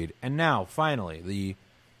 Agreed. And now, finally, the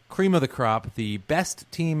cream of the crop, the best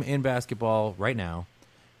team in basketball right now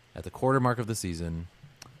at the quarter mark of the season,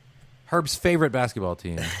 Herb's favorite basketball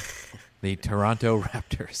team, the Toronto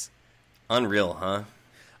Raptors. Unreal, huh?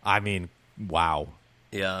 I mean, wow.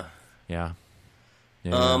 Yeah. Yeah.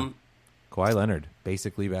 Kawhi Leonard,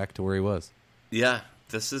 basically back to where he was. Yeah.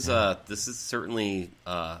 This is certainly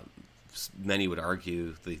many would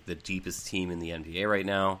argue the deepest team in the NBA right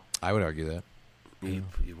now. I would argue that. You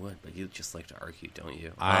would, but you just like to argue, don't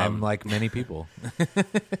you? I'm like many people.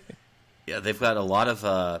 Yeah, they've got a lot of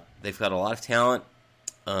talent.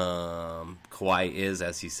 Kawhi is,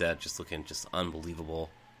 as you said, just looking just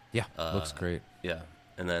unbelievable. Yeah, looks great. Yeah,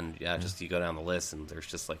 and then just you go down the list, and there's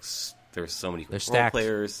just like there's so many They're role stacked.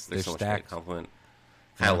 players. There's They're so much great stacked. compliment.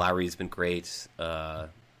 Kyle Lowry's been great.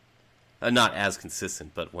 Not as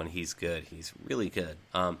consistent, but when he's good, he's really good.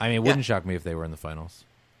 I mean, it wouldn't shock me if they were in the finals.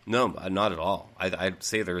 No, not at all. I'd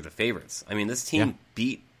say they're the favorites. I mean, this team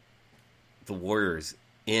beat the Warriors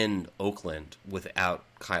in Oakland without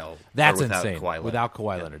That's without insane. Kawhi Leonard. Without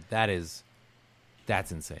Kawhi Leonard,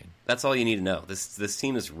 that's insane. That's all you need to know. This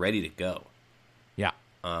team is ready to go. Yeah,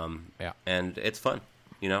 And it's fun.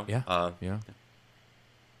 yeah.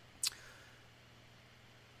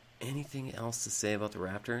 Anything else to say about the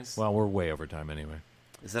Raptors? Well, we're way over time anyway.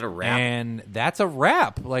 Is that a wrap? And that's a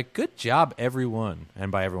wrap. Like, good job, everyone.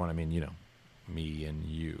 And by everyone, I mean, me and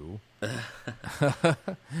you. We can but,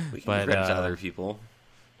 give credit to other people.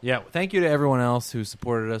 Yeah, thank you to everyone else who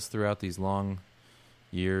supported us throughout these long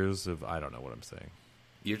years of, I don't know what I'm saying.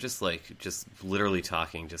 You're just literally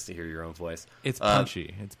talking just to hear your own voice. It's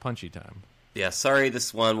punchy. It's punchy time. Yeah, sorry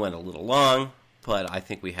this one went a little long, but I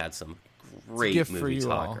think we had some great gift for movie you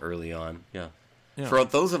talk all. early on. Yeah. Yeah. For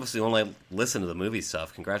those of us who only listen to the movie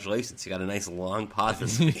stuff, congratulations. You got a nice long pod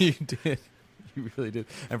this week. You did. You really did.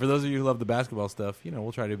 And for those of you who love the basketball stuff,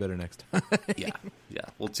 we'll try to do better next time. Yeah.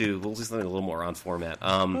 We'll do something a little more on format.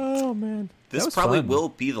 Oh man, This probably will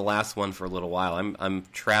be the last one for a little while. I'm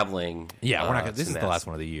traveling. Yeah, we're not gonna, this to is the Mass. last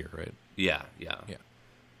one of the year, right? Yeah. Yeah.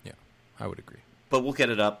 I would agree. But we'll get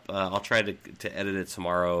it up. I'll try to edit it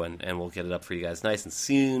tomorrow, and we'll get it up for you guys nice and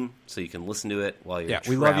soon, so you can listen to it while you're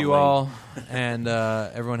We traveling. love you all, and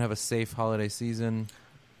everyone have a safe holiday season.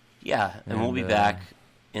 Yeah, and we'll be And, back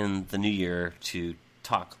in the new year to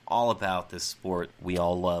talk all about this sport we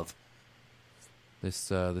all love.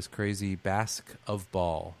 This crazy Basque of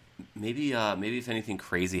ball. Maybe if anything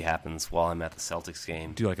crazy happens while I'm at the Celtics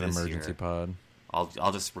game, Do like an this emergency year, pod.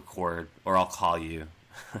 I'll just record, or I'll call you.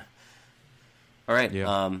 All right. Yeah.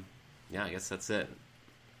 I guess that's it.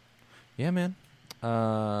 Yeah, man.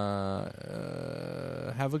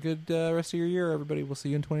 Have a good rest of your year, everybody. We'll see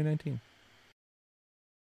you in 2019.